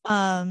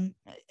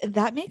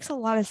 That makes a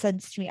lot of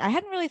sense to me. I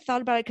hadn't really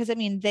thought about it, because I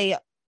mean,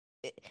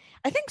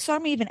 I think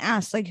Sarma even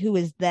asked like, who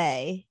is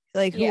they?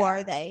 Like, who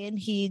are they? And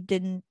he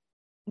didn't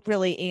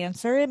really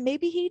answer, and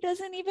maybe he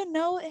doesn't even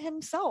know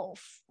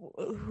himself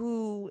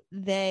who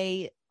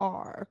they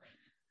are.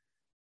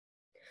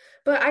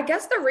 But I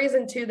guess the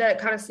reason too that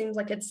it kind of seems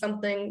like it's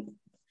something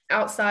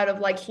outside of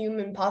like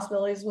human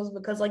possibilities was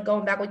because like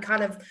going back, we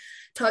kind of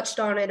touched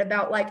on it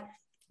about like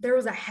there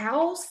was a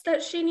house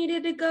that she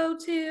needed to go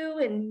to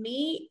and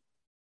meet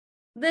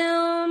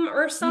them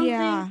or something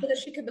Yeah. so that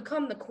she could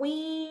become the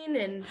queen.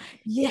 And if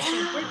Yeah. she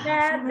did I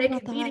that, forgot they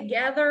about could be that.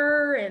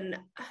 together. And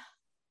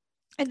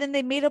And then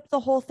they made up the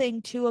whole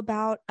thing too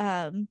about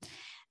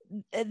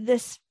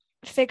this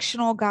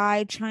fictional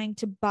guy trying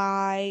to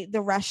buy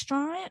the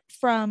restaurant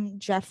from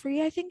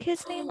Jeffrey, I think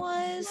his name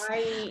was.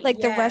 right, Like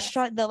the yes,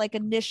 restaurant, the like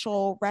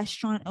initial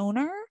restaurant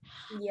owner.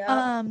 yep,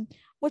 Um,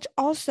 which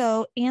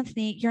also,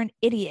 Anthony, you're an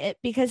idiot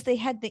because they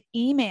had the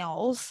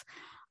emails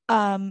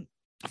um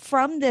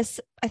from this,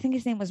 I think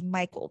his name was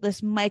Michael,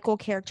 this Michael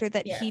character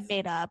that he yes.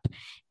 made up,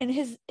 and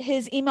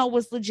his email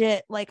was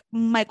legit like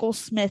Michael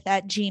Smith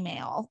at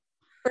Gmail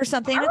or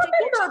something. And it's like,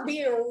 I what? remember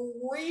being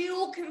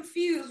real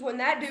confused when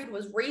that dude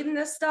was reading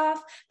this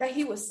stuff that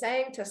he was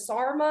saying to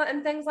Sarma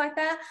and things like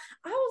that.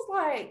 I was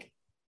like,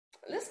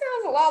 this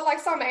sounds a lot like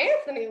something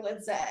Anthony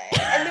would say.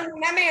 And then when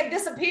that man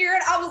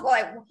disappeared, I was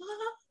like,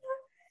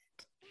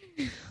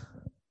 what?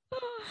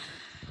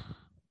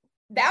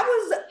 That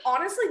was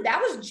honestly, that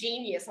was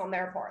genius on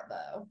their part,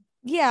 though.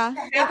 Yeah,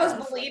 To it have us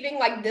was. believing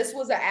like this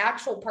was an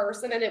actual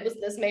person and it was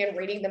this man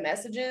reading the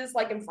messages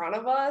like in front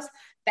of us,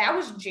 that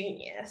was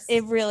genius.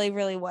 It really,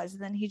 really was.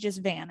 And then he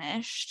just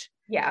vanished.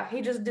 Yeah,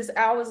 he just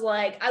I was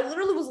like, I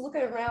literally was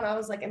looking around. I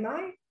was like, am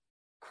I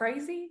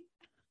crazy?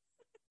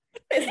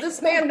 Is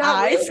this man not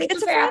I real? What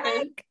just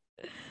happened?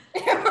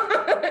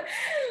 schizophrenic?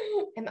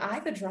 Am I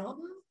the drama?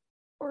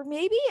 Or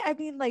maybe, I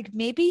mean, like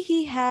maybe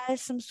he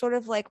has some sort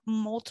of like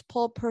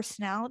multiple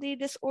personality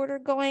disorder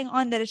going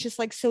on that it's just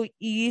like so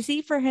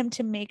easy for him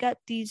to make up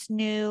these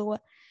new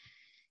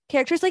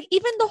characters. Like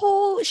even the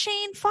whole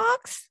Shane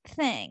Fox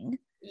thing.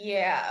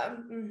 Yeah.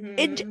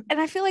 And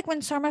I feel like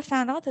when Sarma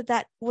found out that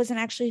that wasn't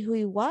actually who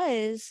he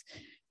was,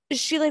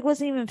 she like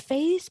wasn't even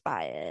fazed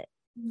by it.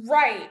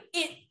 Right.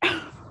 It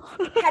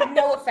had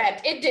no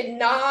effect. It did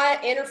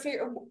not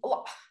interfere.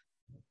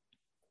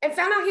 And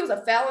found out he was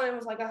a felon and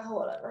was like, oh,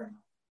 whatever.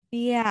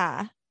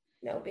 Yeah.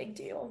 No big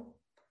deal.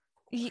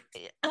 Y-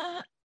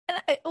 Found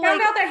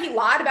like, out that he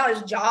lied about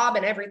his job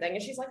and everything.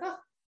 And she's like, oh,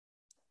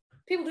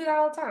 people do that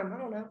all the time. I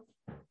don't know.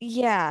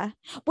 yeah.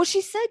 Well,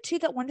 she said too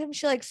that one time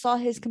she like saw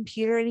his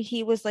computer and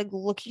he was like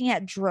looking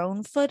at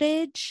drone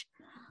footage.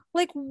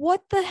 Like,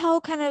 what the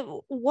hell kind of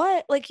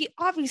what? Like, he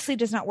obviously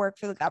does not work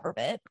for the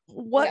government.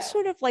 What No,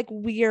 sort of like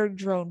weird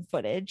drone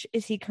footage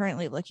is he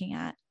currently looking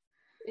at?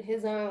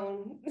 his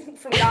own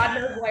from God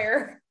knows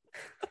where.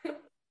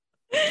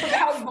 From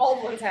Alec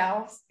Baldwin's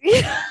house.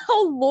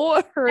 Oh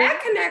Lord.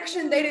 That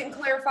connection they didn't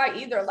clarify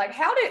either. Like,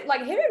 how did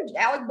like him and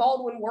Alec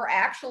Baldwin were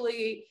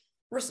actually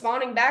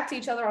responding back to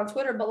each other on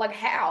Twitter, but like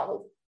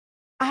how?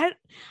 I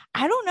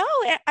I don't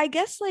know. I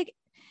guess like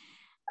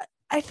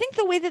I think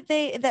the way that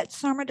that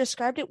Sarma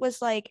described it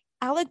was like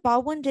Alec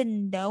Baldwin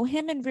didn't know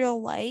him in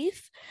real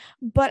life,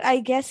 but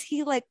I guess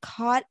he like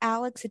caught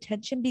Alec's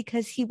attention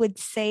because he would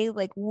say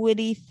like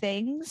witty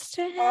things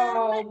to him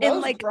Oh, and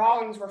those like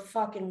drawings were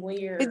fucking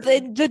weird.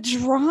 the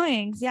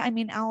drawings. Yeah, I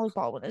mean Alec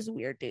Baldwin is a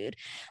weird dude.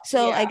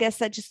 So I Yeah. guess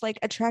that just like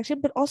attracted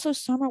him, but also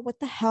Summer,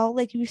 what the hell?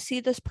 Like you see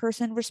this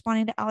person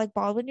responding to Alec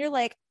Baldwin, you're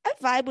like, I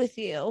vibe with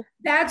you.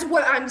 That's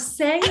what I'm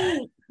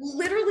saying.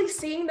 Literally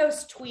seeing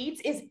those tweets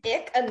is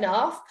ick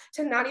enough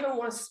to not even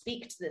want to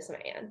speak to this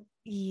man.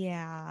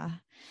 Yeah.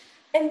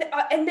 And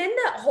then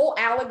that whole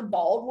Alec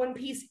Baldwin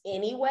piece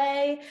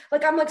anyway,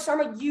 like I'm like,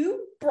 Sharma,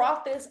 you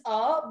brought this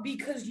up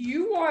because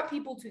you want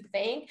people to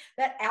think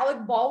that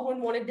Alec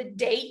Baldwin wanted to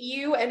date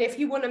you, and if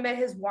he wouldn't have met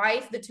his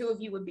wife, the two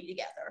of you would be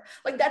together.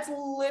 Like that's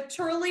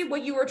literally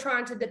what you were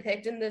trying to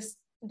depict in this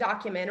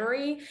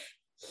documentary.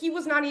 He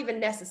was not even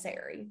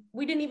necessary.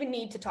 We didn't even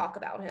need to talk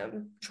about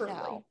him, truly.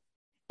 No.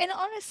 And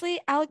honestly,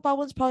 Alec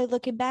Baldwin's probably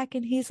looking back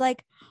and he's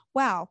like,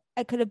 wow,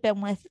 I could have been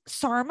with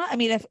Sarma. I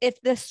mean,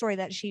 if this story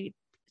that she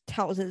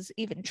tells is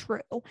even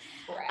true,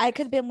 I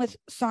could have been with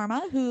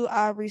Sarma, who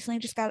recently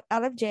just got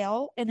out of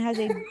jail and has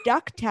a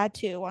duck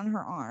tattoo on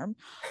her arm.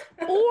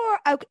 Or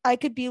I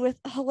could be with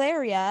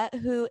Hilaria,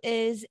 who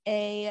is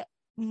a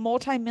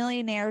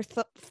multimillionaire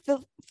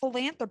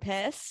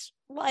philanthropist,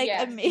 like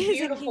Yes, amazing,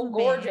 beautiful, human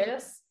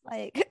gorgeous.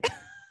 like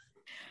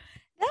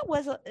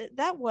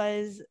that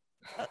was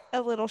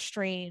a little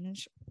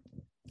strange.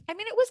 I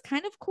mean, it was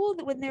kind of cool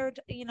that when they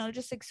were,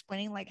 just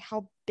explaining like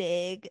how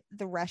big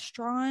the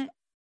restaurant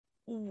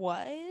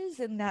was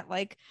and that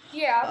like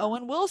Yeah.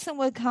 Owen Wilson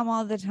would come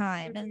all the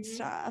time and Mhm.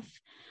 stuff.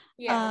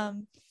 Yeah.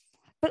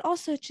 But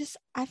also just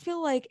I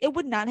feel like it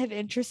would not have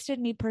interested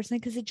me personally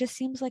because it just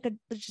seems like a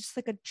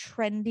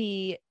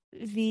trendy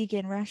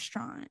vegan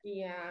restaurant.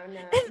 Yeah,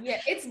 no.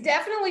 Yeah, it's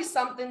definitely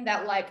something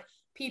that like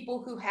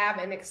people who have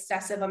an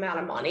excessive amount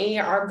of money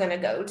are going to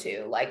go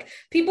to. Like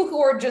people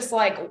who are just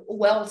like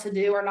well to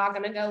do are not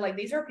going to go. Like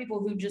these are people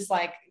who just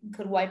like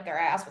could wipe their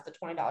ass with a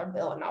 $20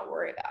 bill and not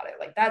worry about it.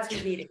 Like that's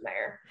who's eating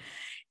there.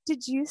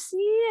 Did you see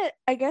it?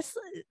 I guess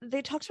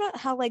they talked about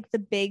how like the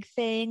big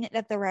thing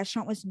that the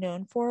restaurant was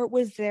known for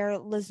was their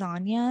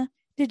lasagna.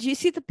 Did you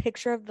see the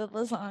picture of the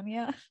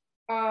lasagna?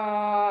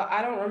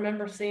 I don't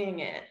remember seeing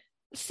it.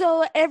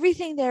 So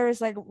everything there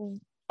is like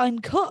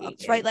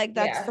uncooked, right? Vegan. Like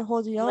that's Yeah. the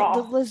whole deal. The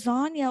Raw.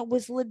 lasagna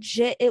was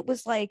legit. It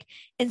was like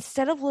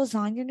instead of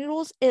lasagna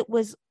noodles, it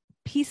was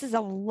pieces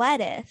of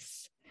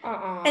lettuce. And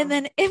Uh-uh.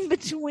 then in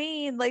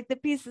between like the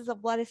pieces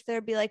of lettuce,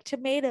 there'd be like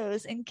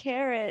tomatoes and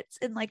carrots,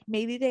 and like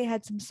maybe they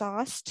had some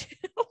sauce too.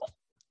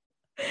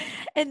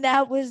 And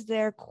that was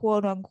their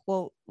quote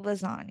unquote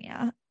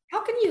lasagna.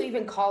 How can you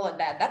even call it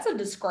that? That's a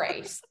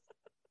disgrace.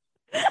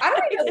 I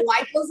don't even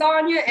like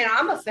lasagna and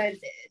I'm offended.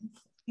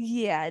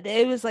 Yeah,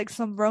 it was like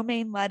some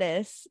romaine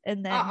lettuce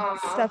and then Uh-uh.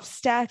 stuff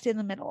stacked in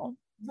the middle.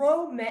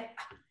 Romaine.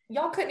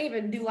 Y'all couldn't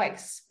even do like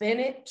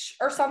spinach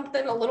or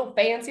something a little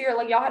fancier.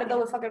 Like y'all had to go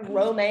with fucking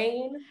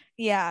romaine.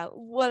 Yeah,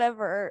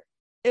 whatever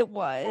it Oh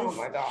was.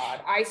 my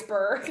God.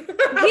 Iceberg.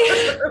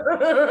 Yeah.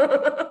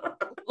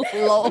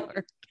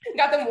 Lord.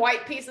 Got them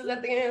white pieces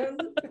at the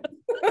end.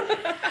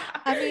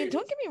 I mean,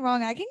 don't get me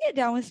wrong, I can get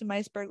down with some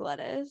iceberg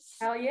lettuce.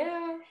 Hell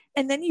yeah.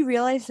 And then you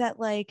realize that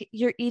like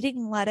you're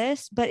eating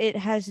lettuce, but it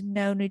has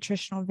no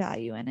nutritional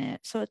value in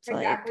it. So it's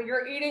Exactly.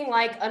 You're eating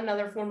like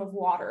another form of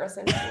water,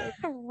 essentially. like,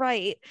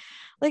 right.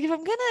 Like if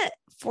I'm gonna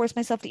force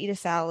myself to eat a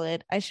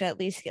salad, I should at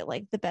least get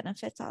like the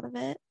benefits out of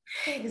it.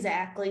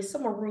 Exactly.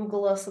 Some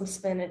arugula, some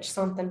spinach,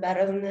 something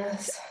better than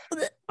this.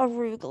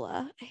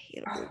 Arugula. I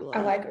hate I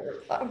arugula. like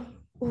arugula.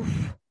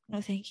 Oof. No,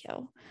 thank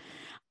you.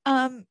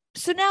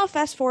 So now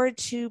fast forward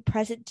to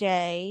present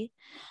day.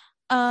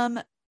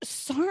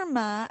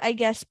 Sarma, I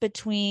guess,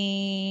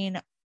 between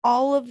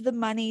all of the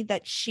money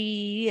that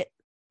she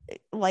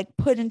like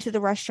put into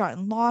the restaurant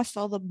and lost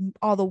all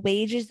the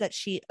wages that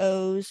she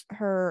owes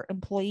her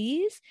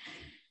employees,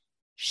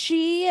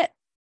 she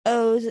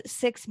owes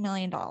 $6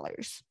 million.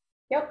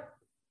 Yep.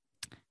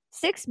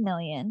 6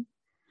 million.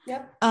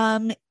 Yep.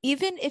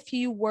 Even if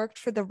you worked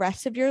for the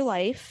rest of your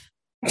life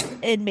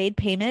and made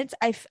payments,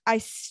 on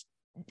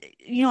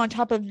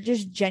top of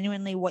just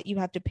genuinely what you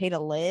have to pay to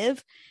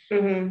live,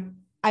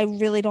 I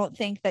really don't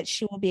think that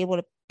she will be able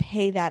to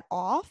pay that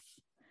off.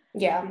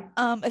 Yeah.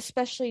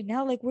 Especially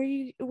now, like where are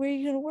you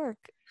gonna work?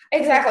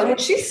 Exactly. When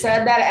she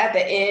said that at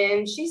the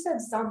end, she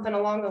said something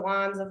along the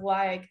lines of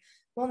like,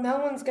 well, no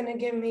one's gonna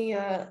give me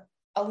a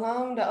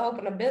loan to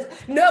open a business.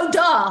 No,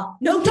 duh.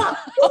 No, duh.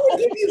 Who would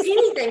give you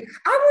anything?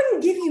 I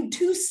wouldn't give you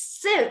 2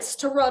 cents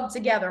to rub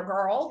together,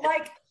 girl.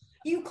 Like,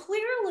 you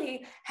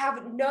clearly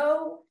have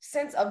no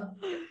sense of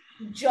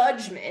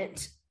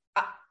judgment.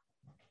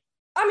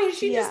 I mean,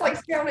 she just like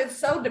sounded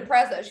so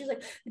depressed. She's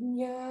like,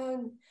 yeah,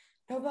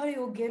 nobody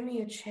will give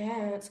me a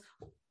chance.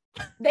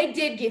 They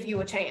did give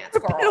you a chance,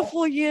 girl.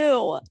 Beautiful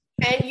you.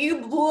 And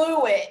you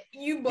blew it.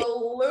 You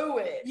blew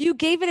it. You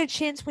gave it a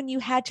chance when you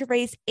had to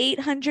raise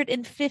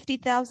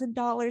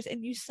 $850,000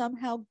 and you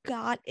somehow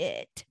got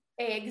it.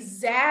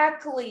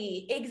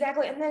 Exactly.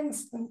 And then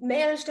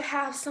managed to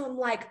have some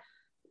like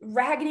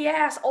raggedy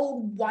ass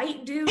old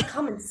white dude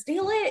come and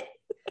steal it.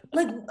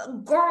 Like,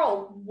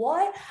 girl,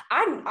 what?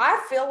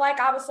 I feel like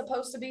I was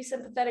supposed to be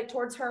sympathetic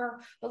towards her,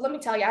 but let me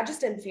tell you, I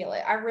just didn't feel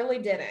it. I really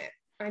didn't.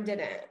 I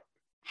didn't.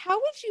 How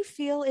would you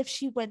feel if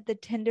she went the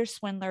Tinder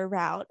swindler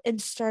route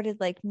and started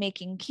like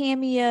making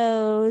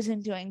cameos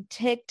and doing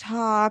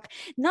TikTok,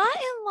 not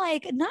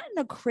in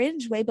a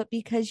cringe way, but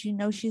because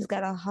she's got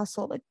to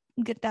hustle to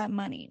get that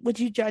money? Would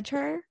you judge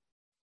her?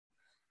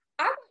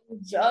 I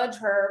wouldn't judge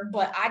her,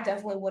 but I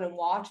definitely wouldn't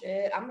watch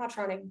it. I'm not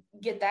trying to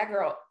get that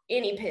girl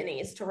any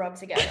pennies to rub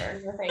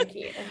together. No, thank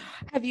you.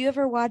 Have you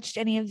ever watched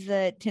any of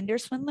the Tinder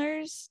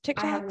swindlers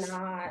TikToks? I have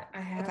not. I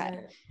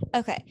haven't.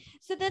 Okay.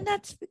 So then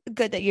that's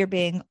good that you're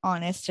being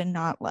honest and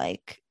not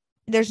like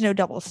there's no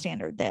double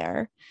standard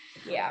there.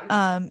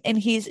 Yeah. And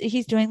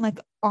he's doing like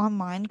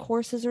online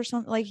courses or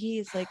something. Like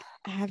he's like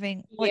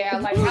having like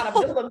how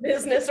to build a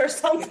business or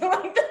something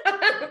like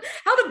that.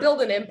 How to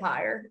build an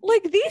empire.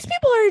 Like these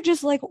people are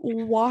just like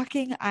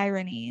walking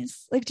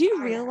ironies. Like, do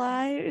you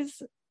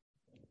realize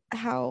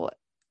how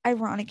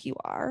ironic you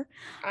are?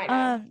 I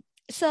know.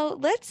 So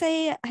let's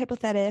say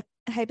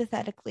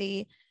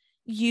hypothetically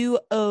you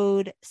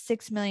owed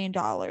 $6 million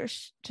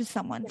to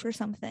someone for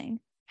something.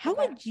 How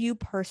would you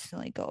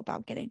personally go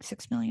about getting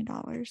 $6 million?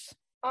 I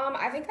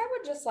think I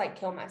would just like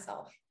kill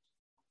myself.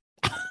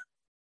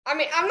 I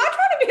mean, I'm not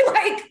trying to be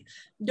like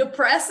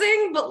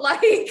depressing, but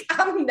like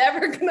I'm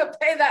never gonna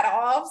pay that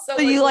off. So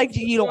you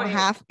don't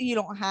have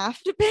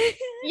to pay.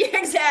 Yeah,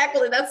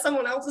 exactly. That's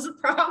someone else's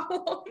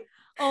problem.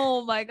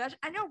 Oh my gosh.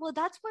 I know. Well,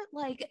 that's what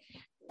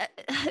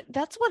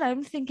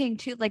I'm thinking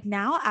too. Like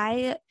now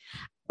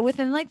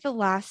within like the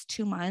last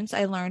 2 months,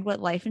 I learned what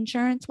life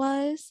insurance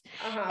was.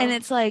 And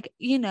it's like,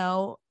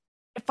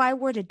 if I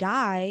were to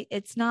die,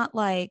 it's not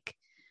like,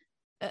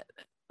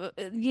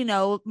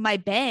 my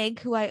bank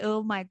who I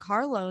owe my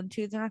car loan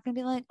to, they're not going to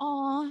be like,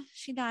 oh,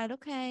 she died.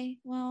 Okay,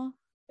 well.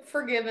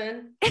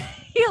 Forgiven.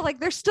 Yeah, like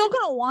they're still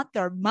going to want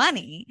their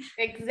money.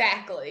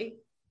 Exactly.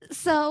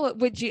 So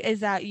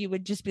you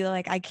would just be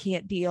like, I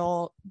can't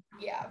deal.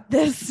 Yeah.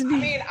 This. I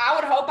mean, I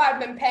would hope I've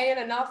been paying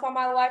enough on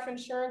my life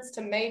insurance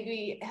to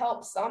maybe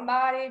help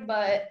somebody,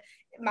 but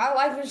my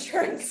life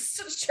insurance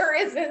sure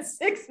isn't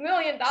 $6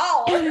 million.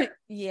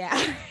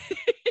 Yeah.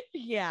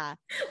 Yeah.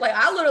 Like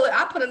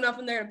I put enough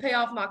in there to pay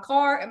off my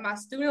car and my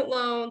student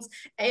loans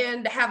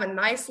and have a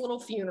nice little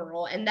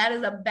funeral. And that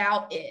is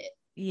about it.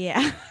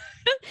 Yeah.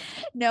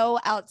 No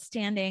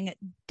outstanding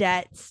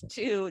debts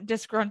to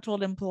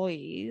disgruntled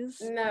employees.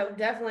 No,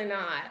 definitely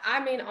not.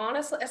 I mean,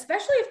 honestly,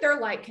 especially if they're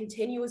like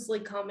continuously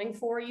coming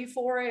for you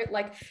for it,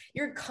 like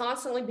you're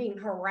constantly being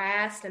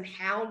harassed and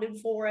hounded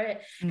for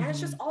it. And it's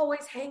just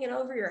always hanging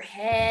over your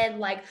head.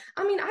 Like,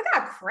 I mean, I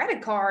got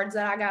credit cards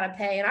that I got to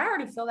pay, and I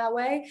already feel that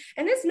way.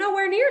 And it's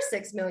nowhere near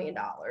 $6 million.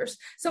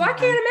 So I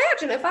can't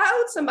imagine if I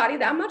owed somebody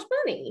that much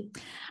money.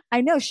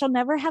 I know she'll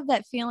never have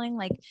that feeling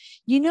like,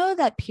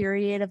 that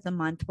period of the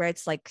month where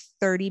it's like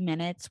 30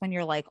 minutes when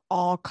you're like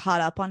all caught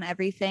up on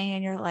everything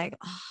and you're like,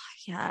 oh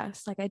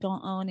yes, like I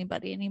don't owe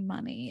anybody any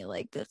money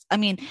like this. I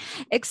mean,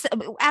 except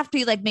after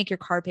you like make your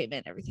car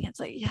payment and everything, it's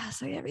like,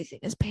 yes, like everything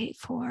is paid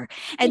for.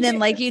 And then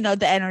like,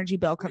 the energy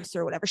bill comes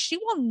through or whatever. She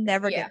will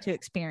never get to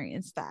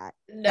experience that.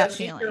 No,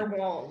 she sure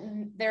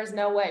won't. There's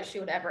no way she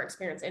would ever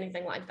experience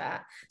anything like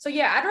that. So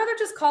yeah, I'd rather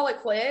just call it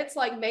quits.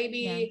 Like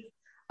maybe,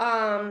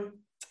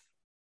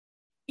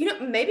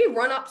 maybe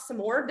run up some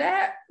more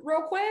debt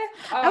real quick.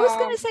 I was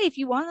going to say,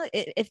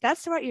 if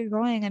that's the route you're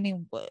going, I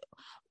mean,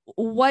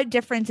 what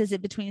difference is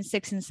it between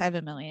 6 and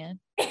 7 million?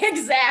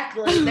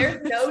 Exactly.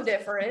 There's no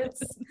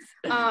difference.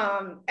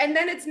 And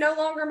then it's no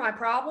longer my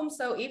problem.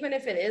 So even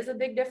if it is a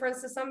big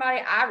difference to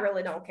somebody, I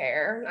really don't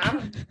care.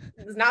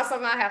 It's not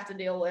something I have to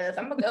deal with.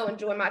 I'm gonna go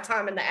enjoy my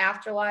time in the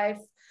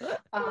afterlife.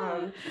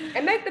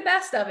 And make the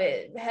best of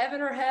it.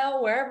 Heaven or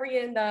hell, wherever you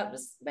end up,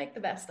 just make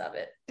the best of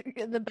it.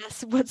 The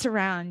best of what's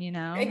around,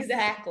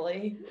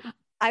 Exactly.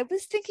 I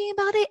was thinking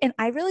about it, and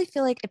I really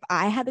feel like if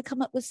I had to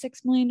come up with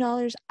 $6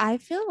 million, I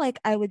feel like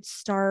I would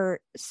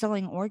start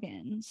selling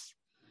organs.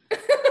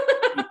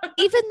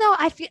 Even though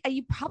I feel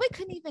you probably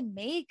couldn't even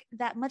make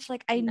that much.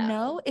 Like I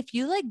know if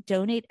you like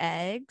donate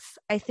eggs,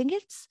 I think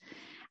it's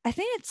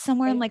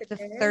somewhere in like the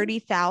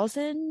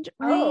 30,000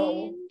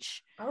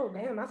 range. Oh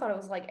damn, I thought it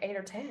was like 8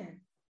 or 10.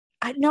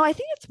 I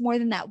think it's more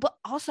than that. But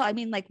also, I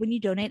mean, like when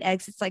you donate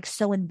eggs, it's like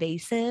so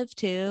invasive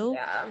too.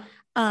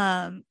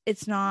 Yeah.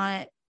 It's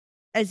not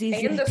as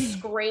easy. And the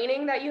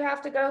screening that you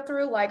have to go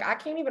through, like I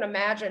can't even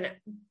imagine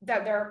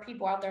that there are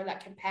people out there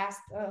that can pass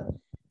the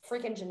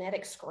freaking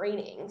genetic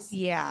screenings.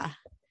 Yeah.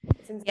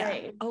 It's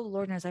insane. Yeah. Oh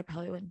Lord knows I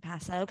probably wouldn't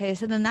pass that. Okay,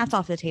 so then that's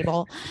off the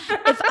table.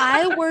 If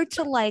I were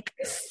to like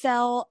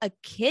sell a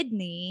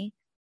kidney,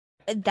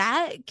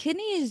 that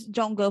kidneys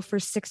don't go for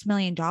 $6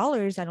 million,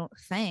 I don't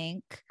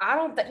think.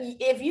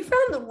 If you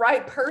found the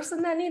right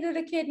person that needed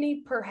a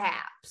kidney,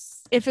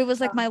 perhaps. If it was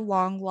like my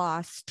long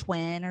lost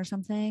twin or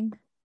something.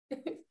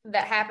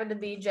 That happened to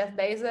be Jeff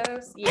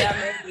Bezos.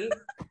 Yeah, maybe.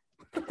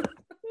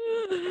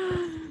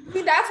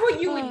 See, that's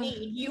what you would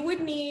need. You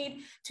would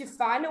need to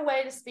find a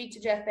way to speak to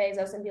Jeff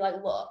Bezos and be like,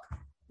 look,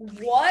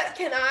 what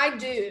can I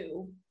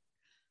do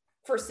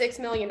for $6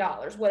 million?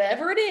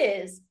 Whatever it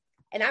is.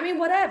 And I mean,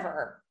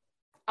 whatever,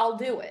 I'll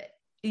do it.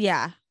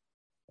 Yeah.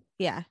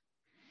 Yeah.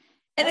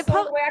 And that's the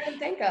only way I can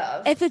think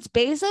of. If it's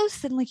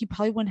Bezos, then like you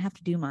probably wouldn't have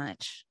to do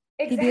much.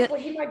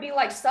 Exactly. He might be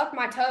like, suck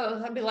my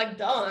toes. I'd be like,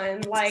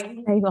 done. Like,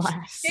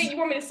 yeah, you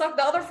want me to suck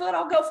the other foot?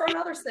 I'll go for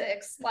another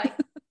 6. Like,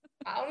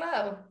 I don't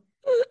know.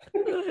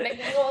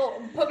 Maybe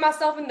we'll put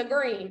myself in the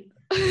green.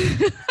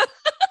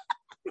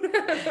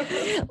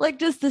 Like,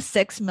 does the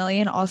 6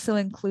 million also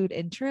include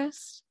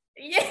interest?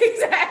 Yeah,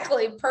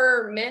 exactly.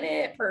 Per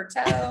minute, per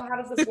toe.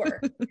 How does this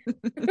work?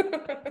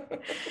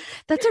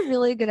 That's a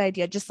really good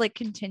idea. Just like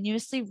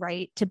continuously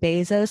write to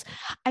Bezos.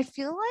 I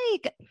feel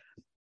like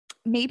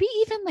maybe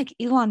even like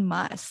Elon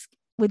Musk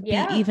would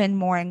be even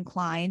more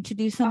inclined to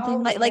do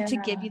something like to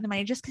give you the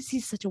money just because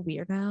he's such a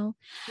weirdo.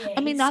 Yeah,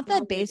 I mean, not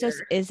that Bezos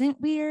isn't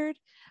weird.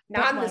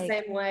 Not in the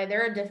same way.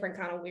 They're a different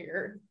kind of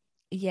weird.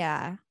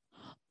 Yeah.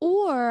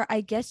 Or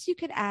I guess you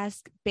could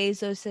ask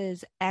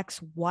Bezos's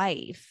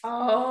ex-wife.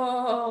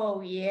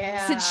 Oh,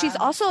 yeah. Since she's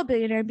also a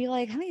billionaire, and be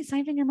like, honey, it's not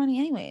even your money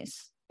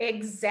anyways.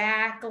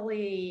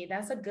 Exactly.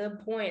 That's a good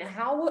point.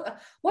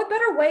 What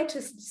better way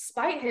to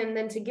spite him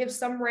than to give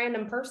some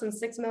random person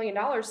 $6 million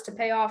to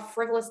pay off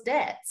frivolous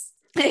debts?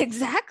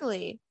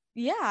 Exactly.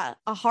 Yeah.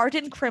 A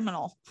hardened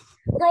criminal.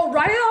 Girl,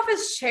 write it off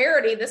as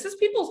charity. This is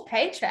people's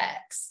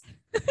paychecks.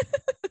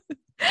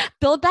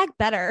 Build back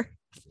better.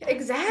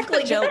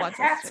 Exactly. Joe wants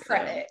tax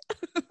credit.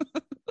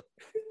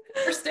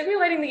 For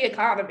stimulating the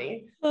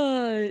economy.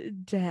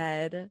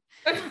 Dead.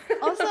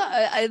 Also,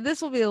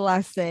 this will be the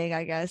last thing,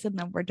 I guess, and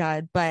then we're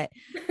done. But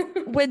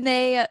when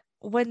they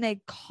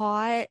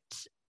caught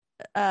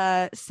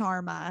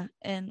Sarma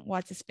and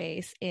what's his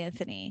face,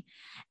 Anthony,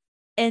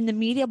 and the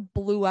media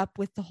blew up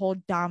with the whole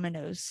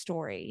Domino's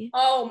story.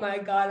 Oh my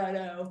God, I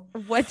know.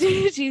 What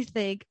did you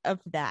think of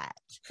that?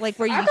 Like,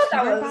 were you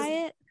humoured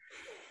by it?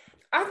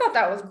 I thought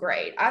that was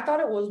great. I thought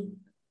it was.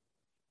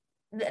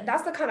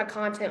 That's the kind of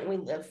content we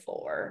live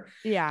for.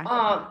 Yeah.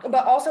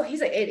 But also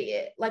he's an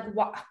idiot. Like,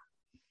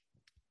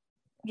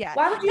 Yeah.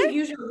 Why would you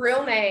use your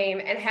real name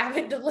and have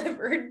it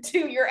delivered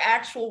to your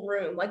actual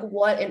room? Like,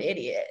 what an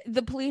idiot.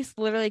 The police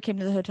literally came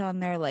to the hotel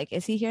and they're like,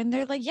 is he here? And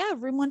they're like, yeah,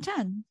 room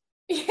 110.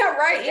 Yeah,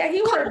 right. Yeah,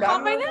 he ordered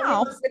Call by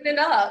now. Sitting it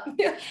up.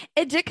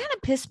 It did kind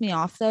of piss me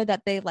off though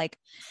that they like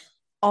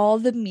all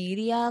the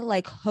media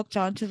like hooked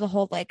onto the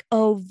whole like,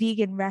 oh,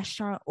 vegan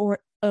restaurant or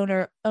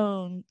owner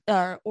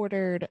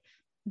ordered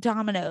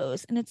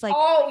Domino's, and it's like,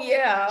 oh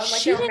yeah, like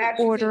she didn't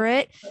order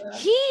it,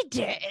 he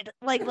did.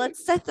 Like,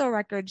 let's set the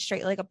record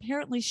straight. Like,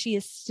 apparently she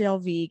is still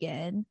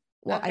vegan.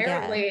 Well,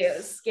 apparently it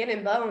was skin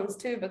and bones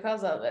too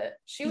because of it.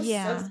 She was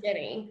so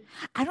skinny.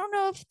 I don't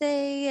know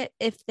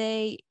if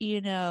they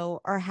you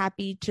know are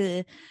happy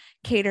to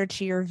cater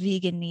to your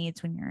vegan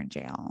needs when you're in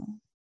jail.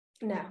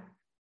 No,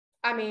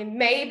 I mean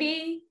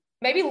maybe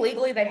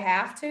legally they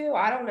have to.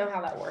 I don't know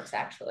how that works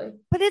actually.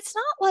 But it's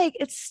not like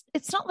it's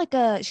not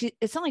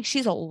like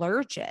she's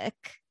allergic.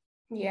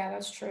 Yeah,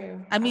 that's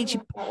true. I mean,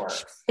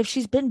 if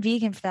she's been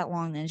vegan for that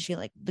long, then she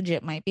like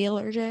legit might be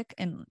allergic,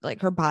 and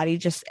like her body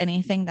just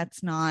anything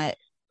that's not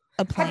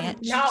a plant.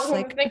 I not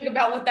want to think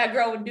about what that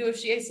girl would do if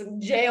she ate some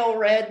jail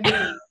red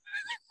meat.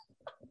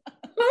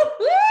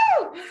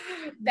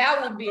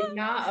 That would be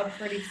not a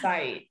pretty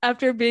sight.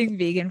 After being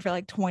vegan for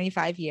like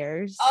 25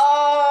 years.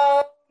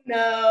 Oh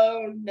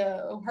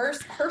no. Her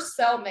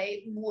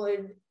cellmate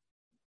would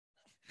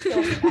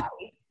kill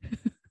somebody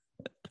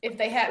if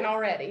they hadn't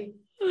already.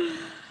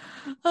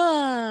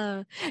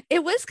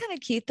 It was kind of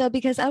cute though,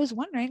 because I was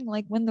wondering,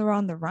 like, when they're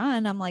on the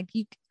run, I'm like,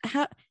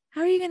 how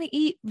are you going to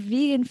eat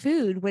vegan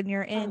food when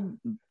you're in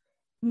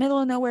middle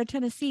of nowhere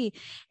Tennessee?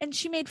 And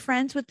she made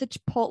friends with the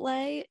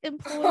Chipotle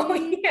employee. Oh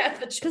yeah,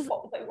 the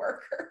Chipotle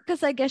worker.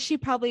 Because I guess she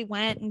probably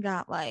went and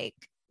got like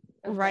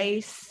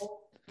rice,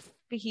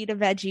 fajita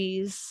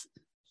veggies,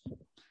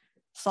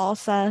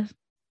 salsa,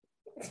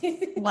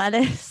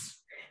 lettuce.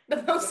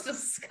 The most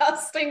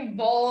disgusting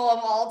bowl of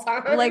all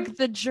time. Like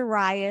the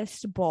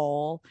driest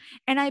bowl.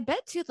 And I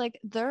bet too, like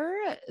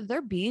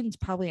their beans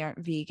probably aren't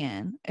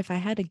vegan. If I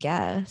had to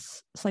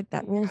guess, it's like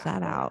that rules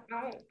that out.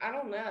 I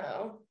don't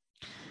know.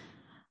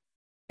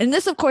 And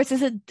this, of course,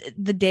 isn't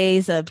the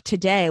days of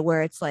today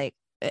where it's like,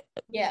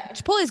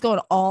 Chipotle is going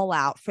all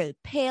out for the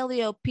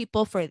paleo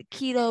people, for the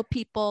keto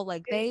people.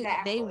 Like they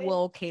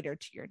will cater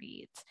to your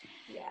needs.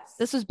 Yes.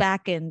 This was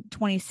back in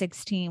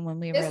 2016 when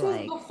this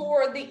was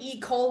before the E.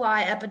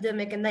 coli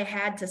epidemic, and they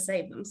had to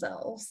save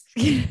themselves.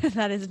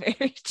 That is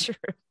very true.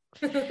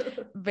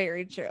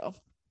 Very true. All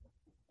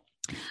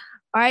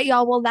right,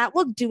 y'all. Well, that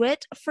will do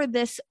it for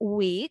this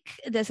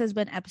week. This has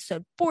been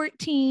episode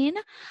 14.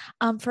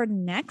 For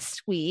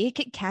next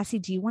week, Cassie,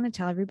 do you want to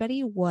tell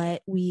everybody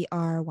what we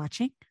are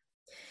watching?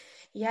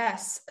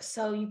 Yes.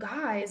 So you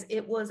guys,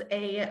 it was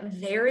a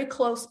very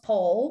close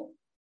poll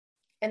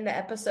in the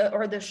episode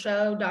or the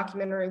show,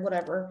 documentary,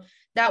 whatever,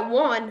 that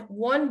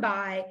won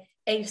by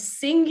a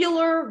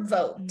singular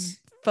vote.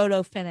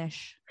 Photo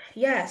finish.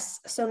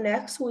 Yes. So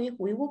next week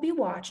we will be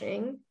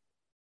watching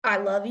I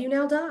Love You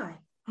Now Die.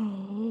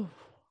 Oh,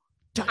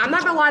 I'm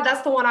not gonna lie,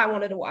 that's the one I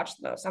wanted to watch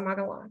the most. I'm not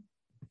gonna lie.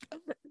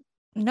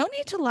 No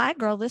need to lie,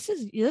 girl. This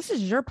is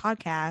your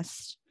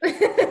podcast.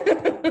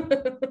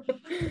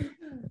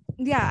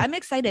 Yeah, I'm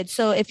excited.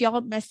 So if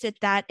y'all missed it,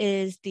 that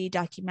is the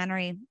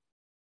documentary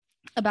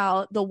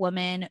about the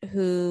woman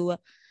who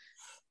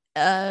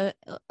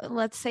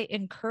let's say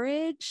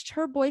encouraged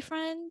her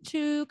boyfriend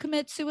to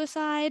commit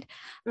suicide.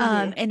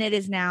 And it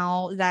is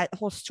now, that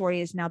whole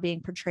story is now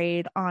being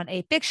portrayed on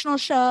a fictional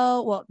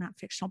show. Well, not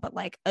fictional, but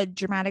like a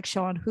dramatic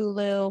show on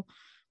Hulu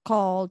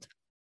called,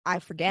 I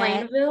forget.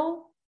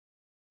 Plainville?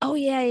 Oh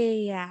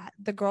yeah.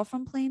 The Girl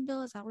from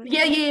Plainville, is that what it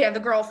is? Yeah. The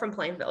Girl from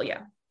Plainville,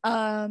 yeah.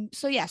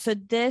 So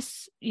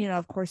this,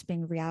 of course,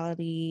 being a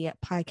reality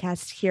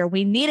podcast here,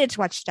 we needed to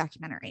watch the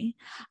documentary.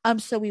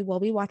 So we will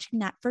be watching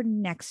that for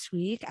next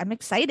week. I'm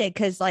excited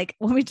because like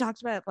when we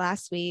talked about it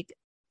last week,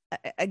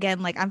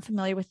 again, like I'm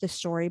familiar with the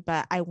story,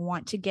 but I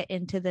want to get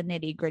into the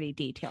nitty gritty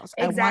details.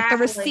 Exactly. I want the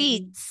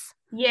receipts.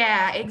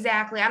 Yeah,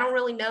 exactly. I don't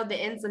really know the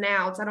ins and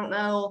outs. I don't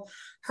know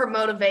her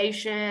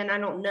motivation. I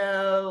don't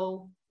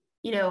know,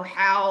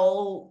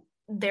 how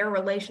their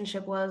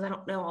relationship was. I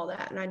don't know all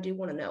that. And I do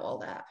want to know all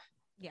that.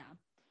 Yeah,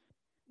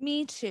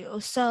 me too.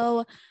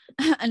 So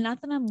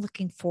not that I'm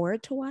looking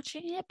forward to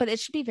watching it, but it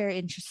should be very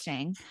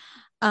interesting.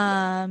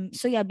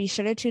 So yeah, be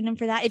sure to tune in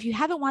for that. If you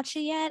haven't watched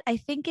it yet, I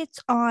think it's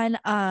on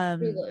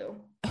Hulu.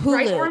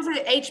 Right, or is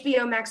it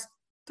HBO Max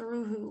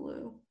through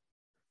Hulu?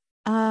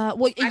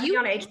 Well, I think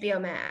on HBO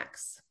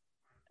Max.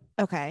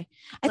 Okay.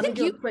 I think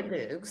you quick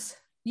Googs.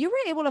 You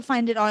were able to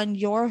find it on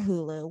your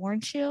Hulu,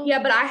 weren't you?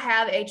 Yeah, but I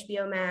have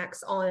HBO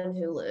Max on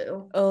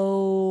Hulu.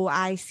 Oh,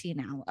 I see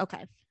now.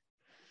 Okay.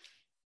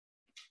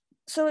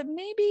 So it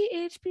may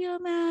be HBO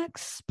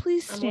Max.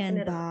 Please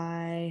stand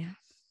by.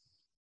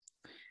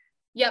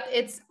 Yep,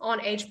 it's on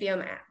HBO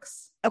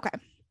Max. Okay.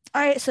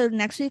 All right. So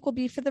next week will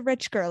be for the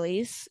rich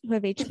girlies who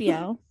have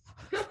HBO.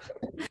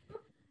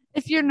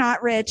 If you're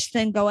not rich,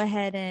 then go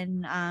ahead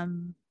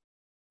and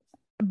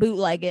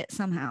bootleg it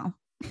somehow.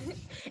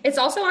 It's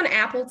also on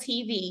Apple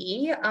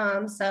TV.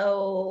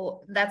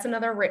 So that's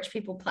another rich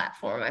people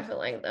platform, I feel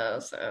like, though.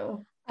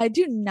 So I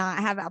do not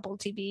have Apple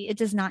TV. It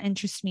does not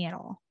interest me at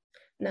all.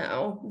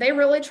 no, they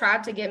really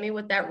tried to get me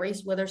with that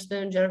Reese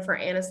Witherspoon, Jennifer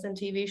Aniston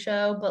TV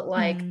show, but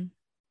like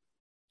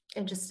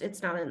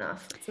it's not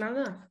enough. It's not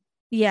enough.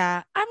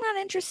 Yeah, I'm not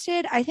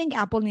interested. I think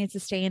Apple needs to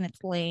stay in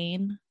its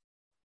lane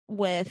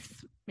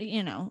with,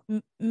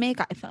 make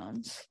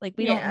iPhones. Like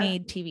we don't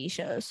need TV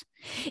shows.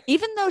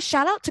 Even though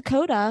shout out to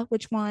Coda,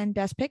 which won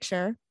Best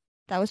Picture,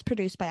 that was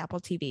produced by Apple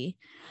TV.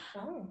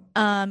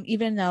 Oh.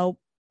 Even though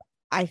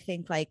I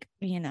think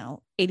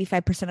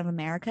 85% of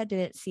America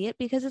didn't see it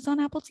because it's on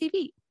Apple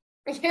TV.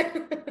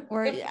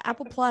 Or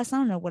Apple Plus, I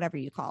don't know, whatever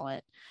you call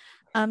it.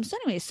 So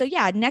anyway, so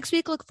yeah, next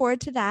week, look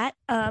forward to that.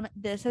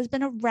 This has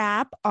been a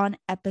wrap on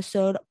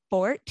episode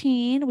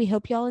 14. We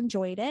hope y'all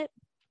enjoyed it.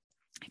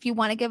 If you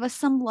want to give us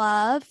some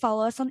love,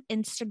 follow us on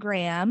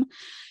Instagram.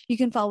 You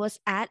can follow us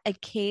at a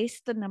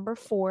case, the number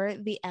 4,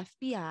 the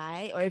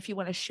FBI, or if you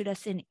want to shoot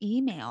us an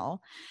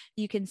email,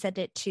 you can send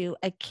it to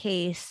a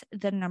case,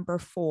 the number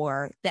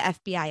 4, the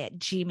FBI at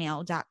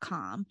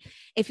gmail.com.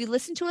 If you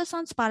listen to us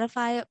on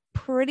Spotify,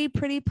 pretty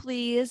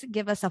please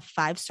give us a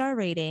 5-star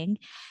rating.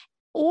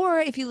 Or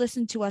if you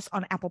listen to us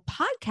on Apple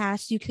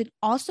Podcasts, you could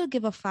also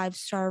give a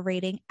 5-star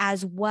rating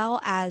as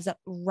well as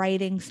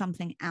writing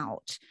something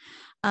out.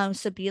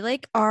 So be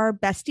like our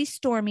bestie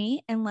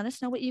Stormy and let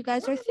us know what you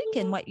guys are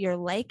thinking, what you're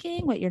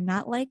liking, what you're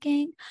not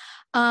liking.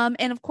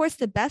 And of course,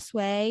 the best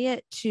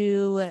way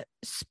to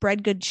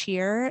spread good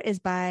cheer is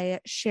by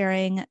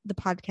sharing the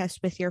podcast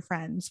with your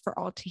friends for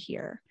all to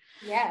hear.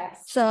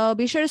 Yes. So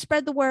be sure to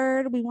spread the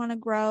word. We want to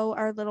grow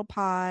our little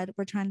pod.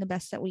 We're trying the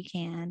best that we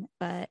can,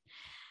 but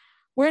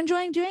we're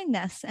enjoying doing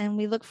this and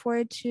we look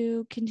forward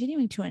to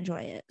continuing to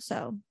enjoy it.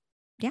 So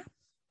yeah.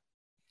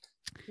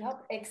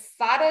 Yep.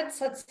 Excited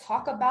to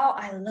talk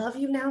about I Love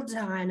You Now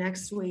Die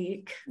next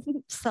week.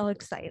 So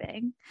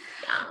exciting.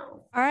 Yeah.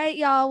 All right,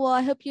 y'all. Well,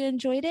 I hope you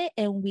enjoyed it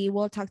and we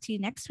will talk to you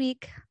next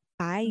week.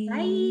 Bye.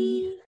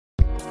 Bye.